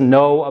DBMS doesn't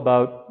know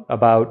about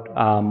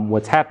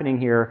what's happening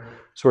here.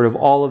 Sort of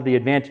all of the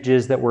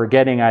advantages that we're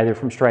getting either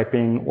from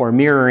striping or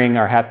mirroring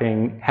are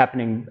happening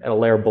at a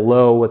layer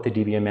below what the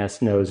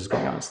DBMS knows is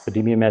going on. So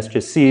the DBMS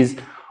just sees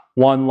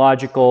one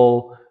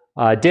logical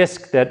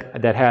disk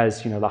that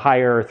has the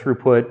higher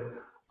throughput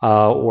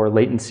or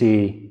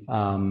latency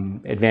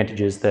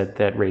advantages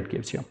that RAID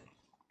gives you.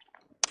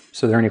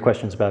 So are there any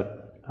questions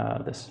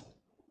about this?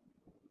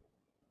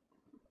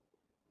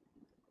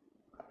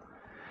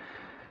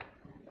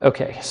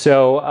 Okay,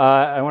 so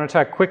I want to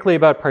talk quickly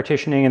about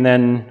partitioning and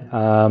then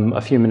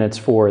a few minutes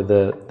for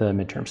the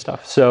midterm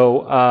stuff.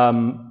 So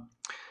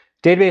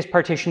database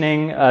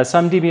partitioning,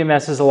 some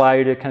DBMSs allow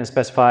you to kind of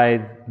specify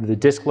the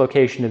disk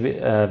location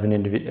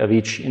of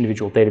each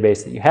individual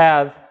database that you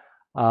have.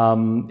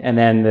 And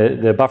then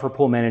the buffer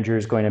pool manager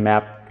is going to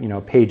map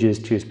pages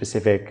to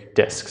specific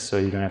disks. So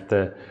you don't have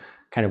to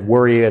kind of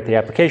worry at the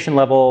application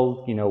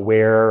level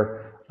where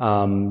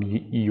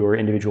your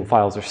individual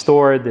files are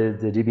stored.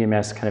 The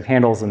DBMS kind of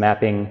handles the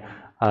mapping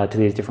to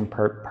these different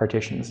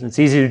partitions. And it's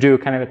easy to do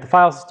kind of at the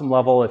file system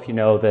level if you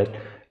know that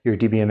your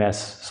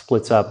DBMS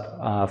splits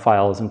up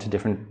files into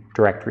different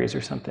directories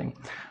or something.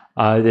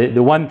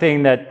 The one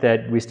thing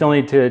that we still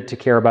need to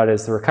care about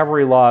is the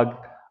recovery log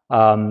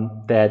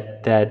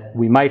that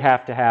we might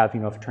have to have,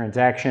 if a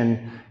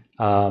transaction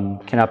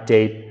can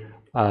update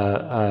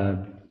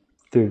the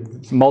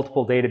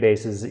multiple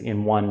databases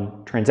in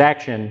one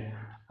transaction,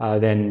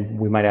 then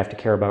we might have to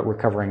care about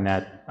recovering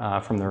that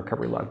from the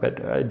recovery log.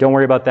 But don't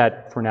worry about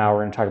that for now.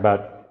 We're going to talk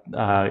about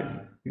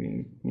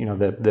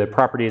the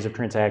properties of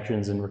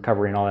transactions and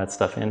recovery and all that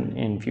stuff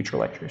in future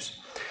lectures.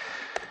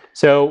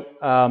 So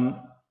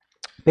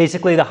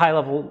basically the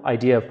high-level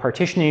idea of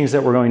partitioning is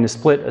that we're going to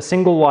split a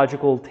single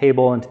logical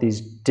table into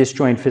these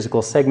disjoint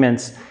physical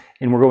segments,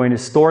 and we're going to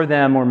store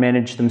them or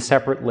manage them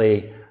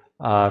separately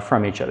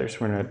from each other. So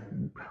we're going to,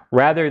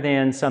 rather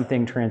than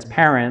something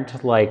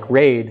transparent like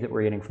RAID that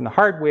we're getting from the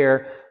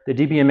hardware, the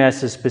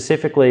DBMS is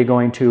specifically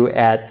going to,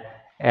 at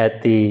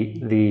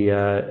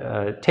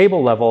the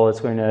table level, it's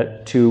going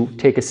to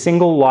take a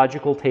single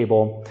logical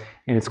table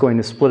and it's going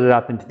to split it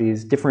up into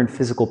these different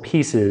physical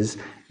pieces,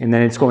 and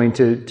then it's going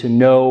to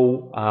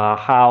know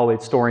how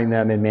it's storing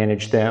them and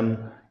manage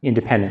them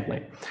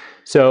independently.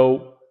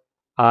 So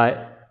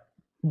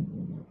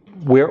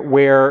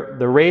where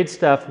the RAID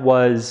stuff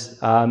was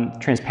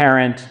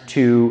transparent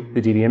to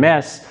the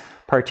DBMS,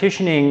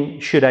 partitioning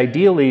should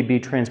ideally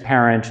be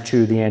transparent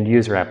to the end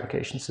user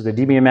application. So the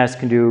DBMS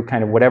can do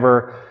kind of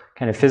whatever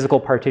kind of physical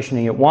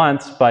partitioning it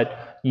wants,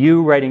 but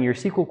you writing your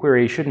SQL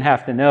query shouldn't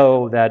have to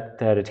know that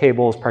a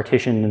table is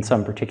partitioned in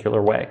some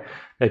particular way.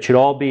 That should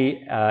all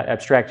be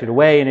abstracted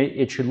away, and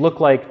it should look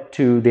like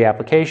to the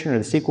application or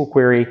the SQL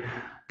query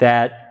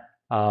that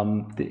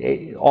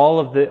all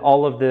of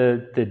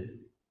the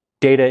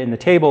data in the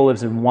table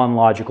lives in one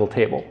logical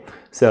table.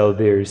 So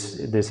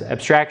there's this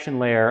abstraction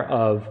layer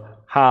of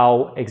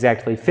how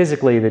exactly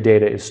physically the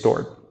data is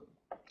stored.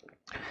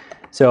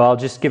 So I'll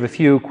just give a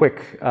few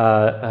quick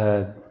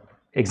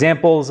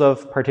examples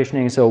of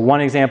partitioning. So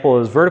one example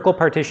is vertical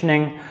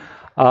partitioning.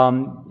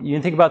 You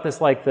can think about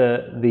this like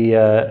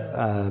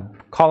the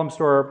column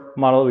store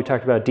model that we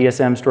talked about,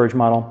 DSM storage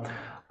model.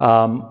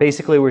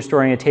 Basically, we're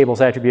storing a table's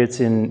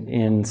attributes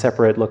in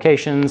separate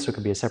locations. So it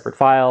could be a separate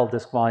file,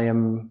 disk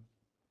volume,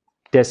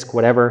 disk,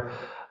 whatever.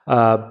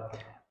 But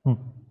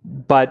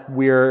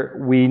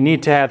we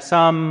need to have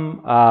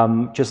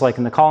some, just like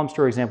in the column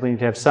store example, we need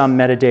to have some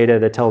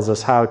metadata that tells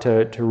us how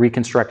to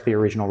reconstruct the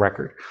original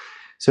record.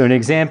 So an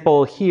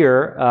example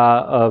here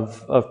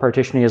of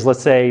partitioning is,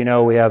 let's say,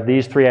 we have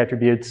these three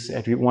attributes,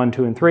 attribute 1,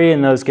 2, and 3,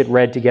 and those get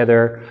read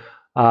together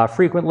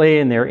frequently,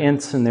 and they're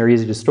ints, and they're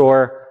easy to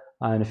store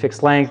in a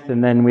fixed length.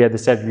 And then we have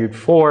this attribute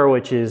 4,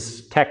 which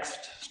is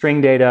text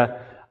string data,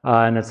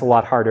 and it's a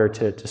lot harder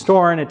to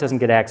store, and it doesn't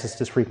get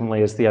accessed as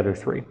frequently as the other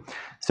three.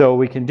 So what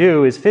we can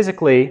do is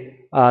physically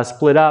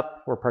split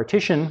up or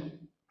partition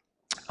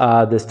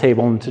this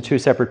table into two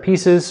separate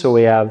pieces. So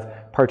we have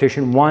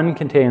partition 1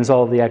 contains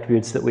all of the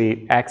attributes that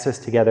we access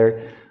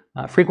together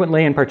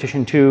frequently, and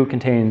partition 2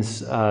 contains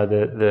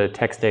the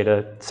text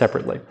data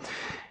separately.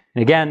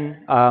 And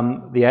again,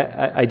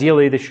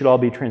 ideally this should all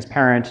be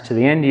transparent to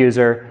the end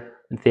user.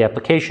 The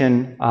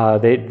application,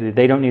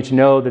 they don't need to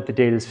know that the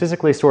data is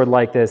physically stored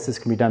like this. This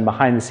can be done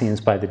behind the scenes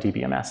by the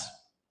DBMS.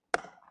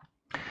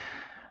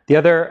 The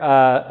other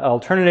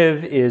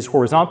alternative is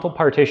horizontal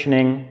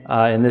partitioning,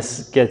 and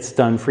this gets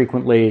done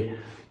frequently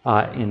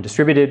in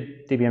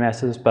distributed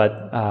DBMSs,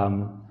 but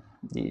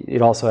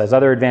it also has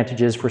other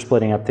advantages for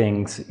splitting up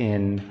things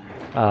in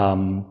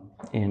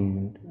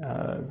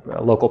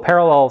local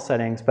parallel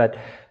settings. But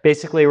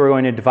basically, we're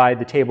going to divide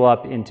the table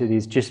up into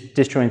these just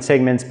disjoint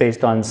segments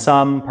based on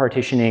some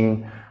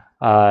partitioning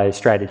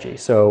strategy.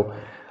 So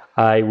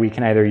We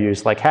can either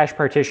use like hash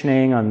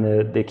partitioning on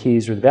the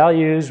keys or the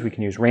values. We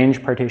can use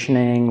range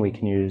partitioning. We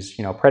can use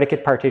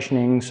predicate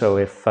partitioning. So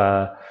if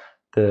the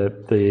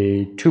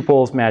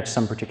tuples match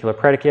some particular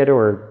predicate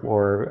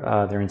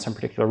or they're in some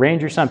particular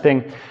range or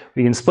something,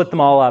 we can split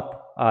them all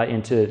up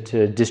into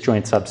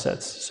disjoint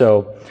subsets.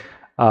 So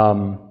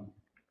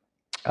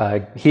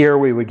here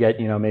we would get,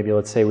 maybe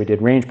let's say we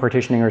did range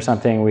partitioning or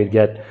something, we'd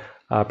get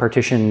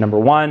partition number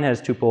 1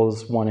 has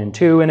tuples 1 and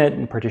 2 in it,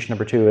 and partition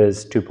number 2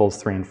 has tuples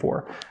 3 and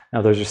 4.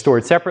 Now those are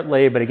stored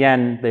separately, but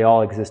again, they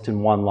all exist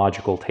in one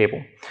logical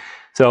table.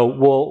 So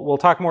we'll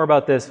talk more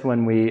about this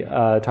when we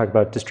talk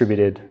about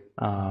distributed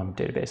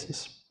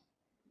databases.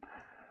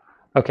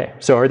 Okay,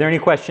 so are there any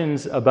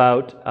questions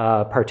about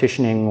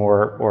partitioning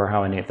or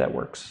how any of that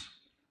works?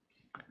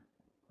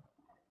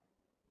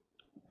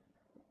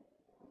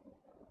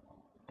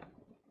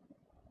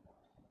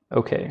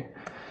 Okay,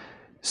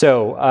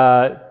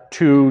 so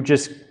to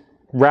just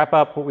wrap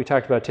up what we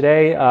talked about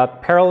today,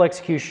 parallel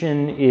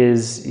execution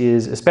is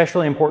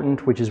especially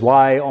important, which is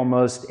why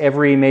almost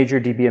every major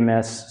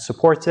DBMS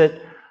supports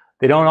it.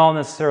 They don't all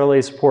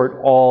necessarily support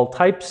all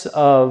types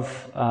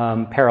of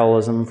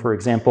parallelism. For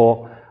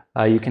example,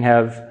 you can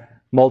have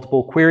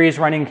multiple queries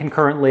running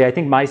concurrently. I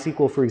think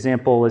MySQL, for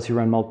example, lets you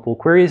run multiple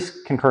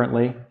queries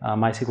concurrently.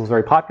 MySQL is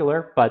very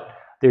popular, but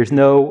there's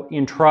no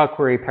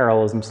intra-query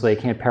parallelism, so they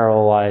can't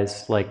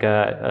parallelize like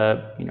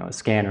a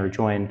scan or a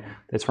join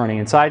that's running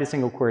inside a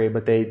single query,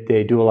 but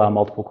they do allow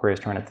multiple queries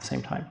to run at the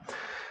same time.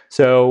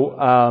 So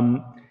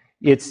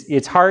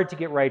it's hard to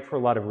get right for a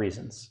lot of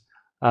reasons.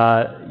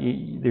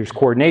 There's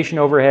coordination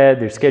overhead,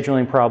 there's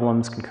scheduling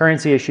problems,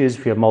 concurrency issues.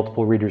 If you have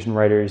multiple readers and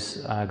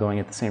writers going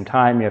at the same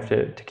time, you have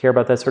to care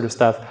about that sort of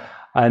stuff.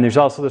 And there's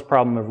also this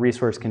problem of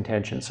resource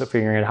contention, so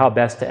figuring out how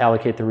best to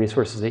allocate the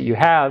resources that you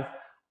have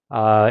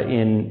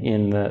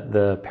in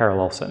the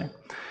parallel setting.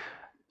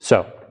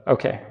 So,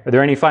 okay, are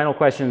there any final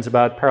questions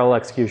about parallel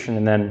execution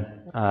and then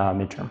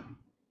midterm?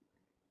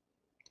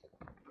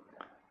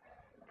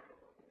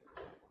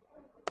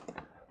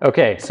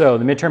 Okay, so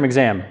the midterm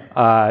exam.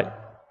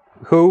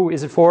 Who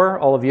is it for?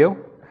 All of you.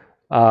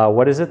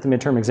 What is it, the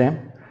midterm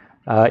exam?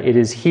 It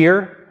is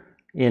here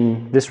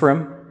in this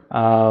room,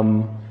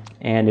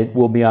 and it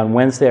will be on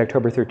Wednesday,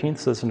 October 13th,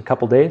 so it's in a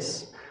couple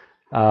days.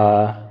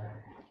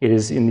 It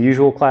is in the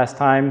usual class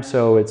time,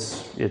 so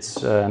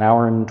it's an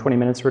hour and 20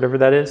 minutes or whatever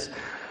that is.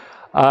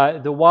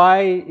 The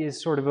why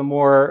is sort of a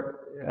more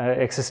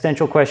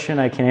existential question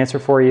I can answer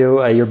for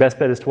you. Your best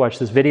bet is to watch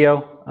this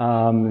video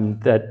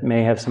that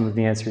may have some of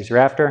the answers you're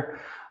after.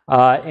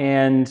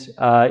 There's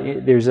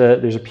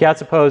a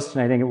Piazza post,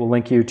 and I think it will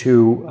link you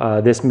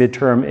to this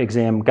midterm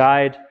exam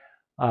guide,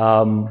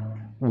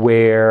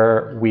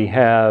 where we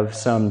have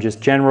some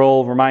just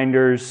general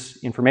reminders,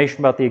 information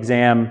about the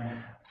exam,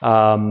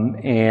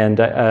 and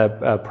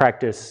a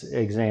practice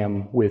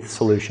exam with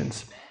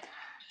solutions.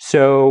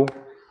 So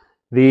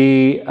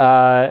the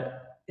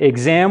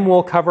exam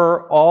will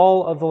cover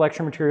all of the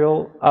lecture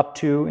material up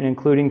to and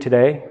including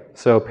today.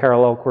 So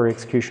parallel query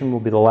execution will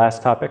be the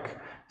last topic.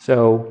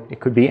 So it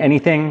could be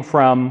anything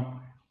from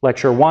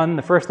lecture 1,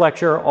 the first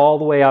lecture, all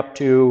the way up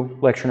to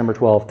lecture number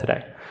 12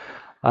 today.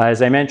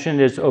 As I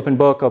mentioned, it's open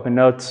book, open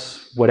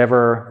notes,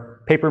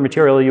 whatever paper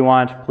material you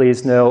want.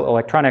 Please no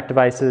electronic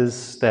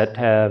devices that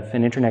have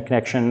an internet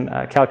connection.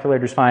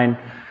 Calculator's fine.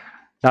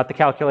 Not the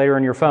calculator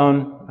on your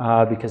phone,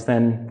 because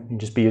then you'll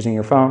just be using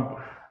your phone.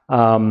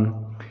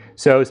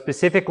 So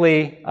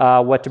specifically,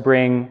 what to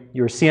bring: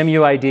 your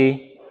CMU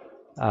ID.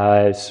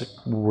 So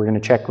we're going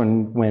to check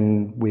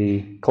when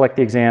we collect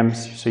the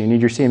exams, so you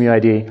need your CMU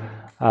ID.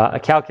 A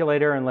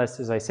calculator, unless,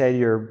 as I said,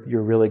 you're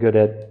really good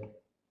at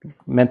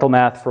mental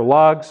math for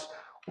logs,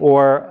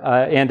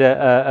 and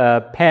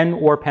a pen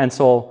or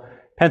pencil.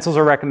 Pencils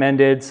are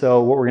recommended,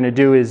 so what we're going to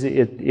do is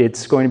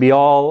it's going to be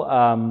all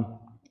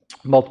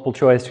multiple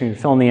choice. You're going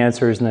to fill in the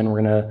answers, and then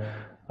we're going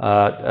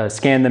to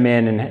scan them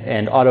in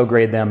and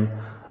auto-grade them.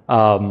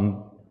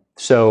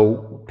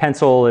 So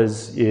pencil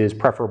is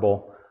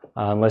preferable.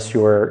 Unless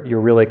you're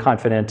really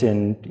confident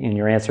in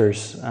your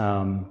answers,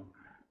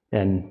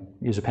 and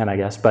use a pen, I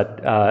guess. But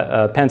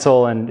a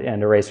pencil and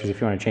erasers if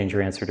you want to change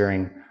your answer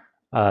during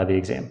the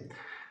exam.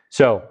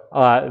 So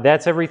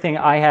that's everything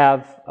I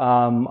have.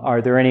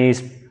 Are there any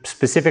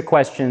specific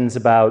questions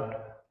about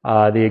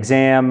the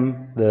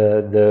exam,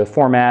 the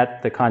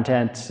format, the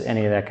content,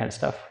 any of that kind of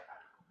stuff?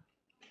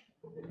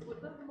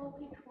 Would the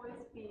multi-choice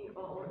be,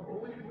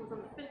 or we should use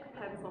a thick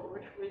pencil,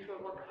 which we should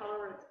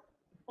color it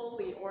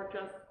fully, or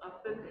just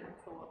a thin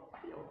pencil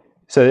field?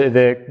 So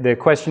the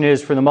question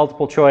is, for the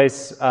multiple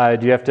choice, do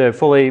you have to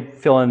fully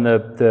fill in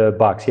the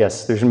box?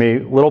 Yes, there's going to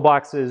be little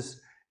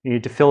boxes. You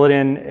need to fill it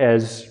in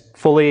as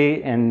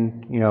fully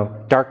and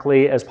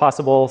darkly as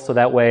possible, so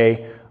that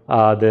way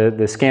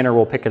the scanner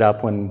will pick it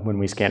up when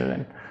we scan it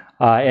in.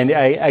 And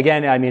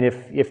again, I mean,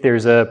 if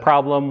there's a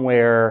problem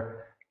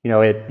where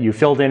you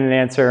filled in an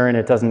answer and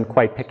it doesn't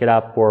quite pick it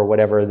up or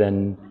whatever,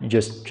 then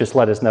just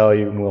let us know.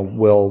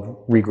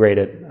 We'll regrade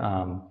it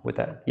with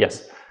that.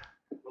 Yes.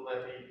 Will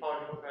there be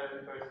time for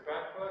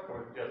scratch work,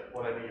 or just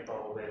whatever you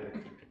fold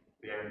in,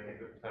 the only thing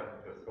that's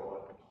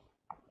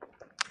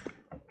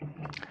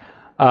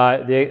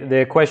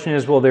The question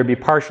is, will there be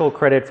partial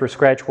credit for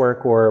scratch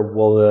work, or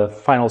will the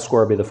final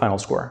score be the final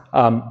score?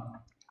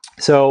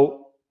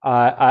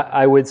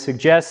 I would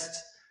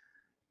suggest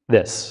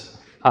this.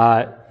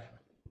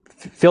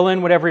 Fill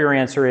in whatever your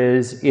answer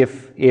is.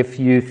 If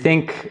you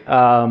think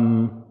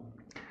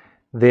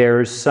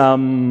there's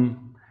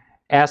some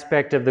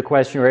aspect of the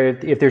question, or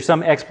if there's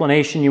some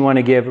explanation you want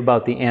to give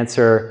about the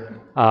answer,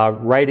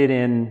 write it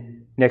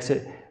in next to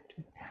it.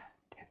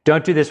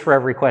 Don't do this for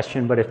every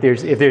question, but if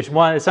there's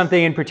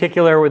something in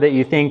particular that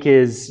you think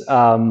is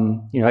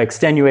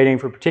extenuating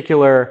for a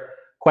particular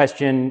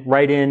question,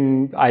 write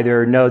in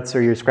either notes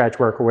or your scratch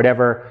work or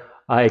whatever,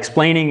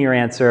 explaining your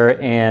answer,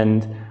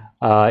 and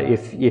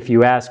if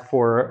you ask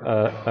for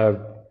a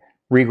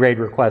regrade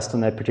request on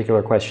that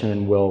particular question,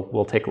 then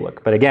we'll take a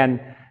look. But again,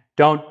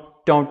 don't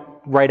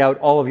write out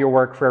all of your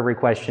work for every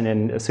question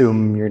and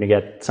assume you're going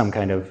to get some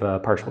kind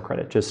of partial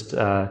credit. Just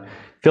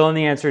fill in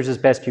the answers as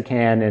best you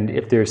can, and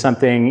if there's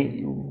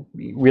something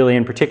really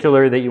in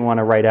particular that you want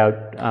to write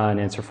out an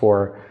answer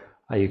for,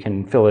 you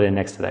can fill it in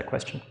next to that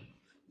question.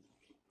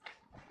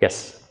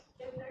 Yes?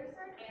 If there's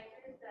certain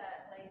answers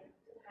that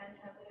depend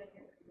heavily on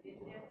your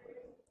previous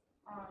answers,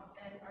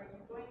 and are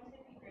you going to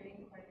be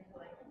grading according to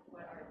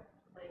what are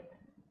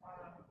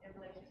in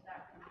relation to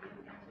that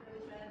previous answer that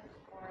was said,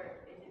 or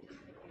is it just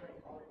going to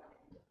be all or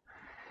nothing?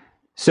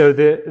 So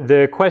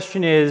the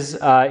question is,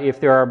 if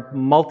there are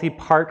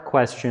multi-part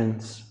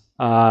questions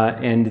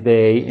and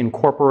they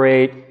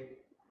incorporate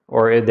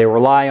or they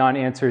rely on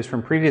answers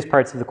from previous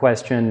parts of the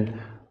question,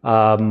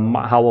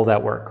 how will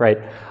that work, right?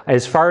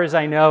 As far as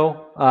I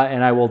know,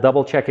 and I will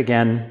double check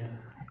again,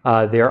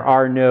 there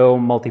are no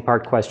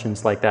multi-part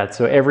questions like that.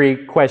 So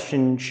every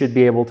question should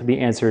be able to be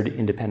answered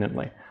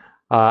independently.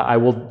 I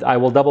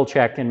will double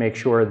check and make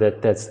sure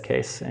that that's the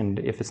case, and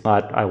if it's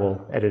not, I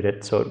will edit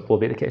it so it will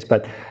be the case.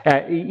 But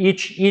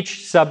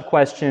each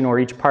sub-question or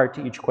each part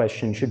to each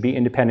question should be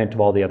independent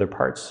of all the other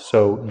parts.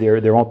 So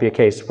there won't be a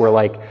case where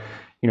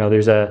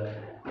there's a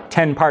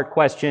 10-part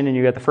question and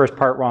you get the first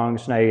part wrong,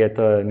 so now you get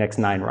the next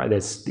 9 right.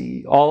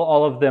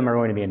 All of them are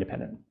going to be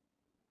independent.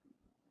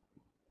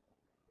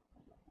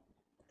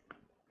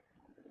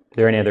 Are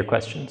there any other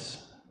questions?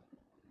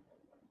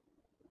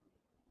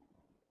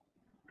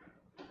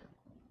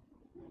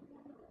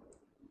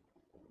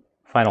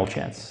 Final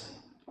chance.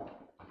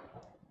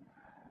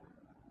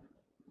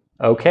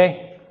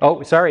 Okay.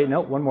 Oh, sorry.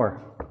 No, one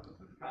more. This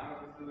is kind of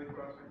a silly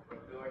question, but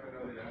I feel like I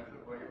know the answer.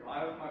 But if I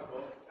have my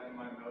book and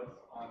my notes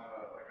on a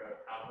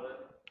tablet,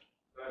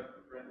 should I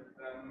print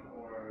them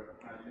or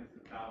can I use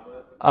the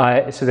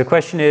tablet? So the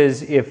question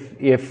is,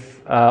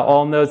 if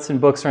all notes and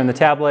books are on the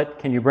tablet,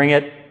 can you bring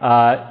it?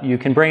 You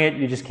can bring it.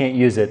 You just can't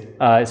use it.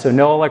 So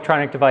no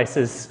electronic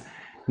devices.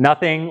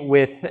 Nothing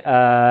with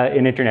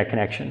an internet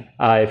connection.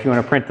 If you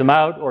want to print them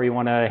out or you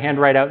want to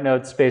handwrite out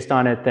notes based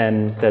on it,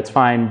 then that's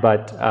fine,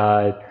 but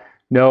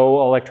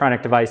no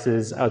electronic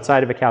devices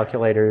outside of a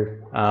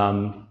calculator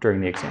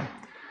during the exam.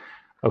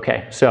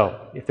 Okay,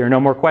 so if there are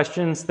no more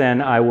questions,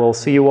 then I will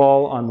see you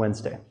all on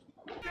Wednesday.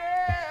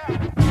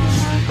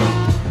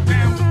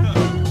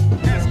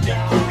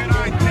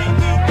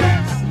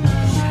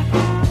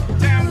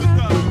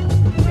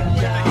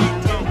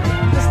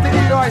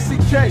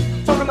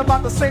 ICK, talking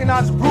about the St.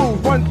 Ange brew,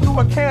 run through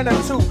a can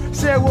or two,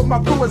 share with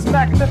my crew is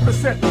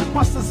magnificent,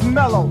 plus it's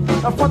mellow,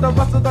 and for the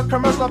rest of the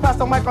commercial, I pass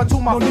the mic on to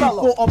my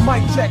fellow. No need for a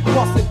mic check,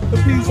 bust it, the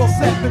P's all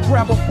set to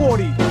grab a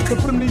 40, to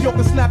put him to yoke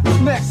and snap his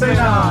neck, St.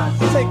 Ange,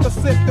 take a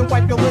sip and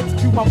wipe your lips,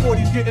 cue my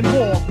 40's getting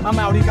warm, I'm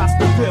out, he got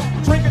the dip,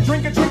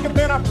 drink it,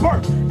 then I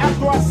burp,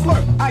 after I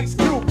slurp, Ice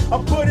Cube,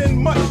 I put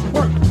in much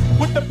work,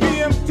 with the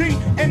BMD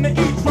and the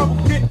E-trouble,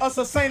 get us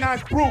a St.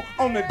 Ange brew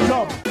on the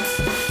double.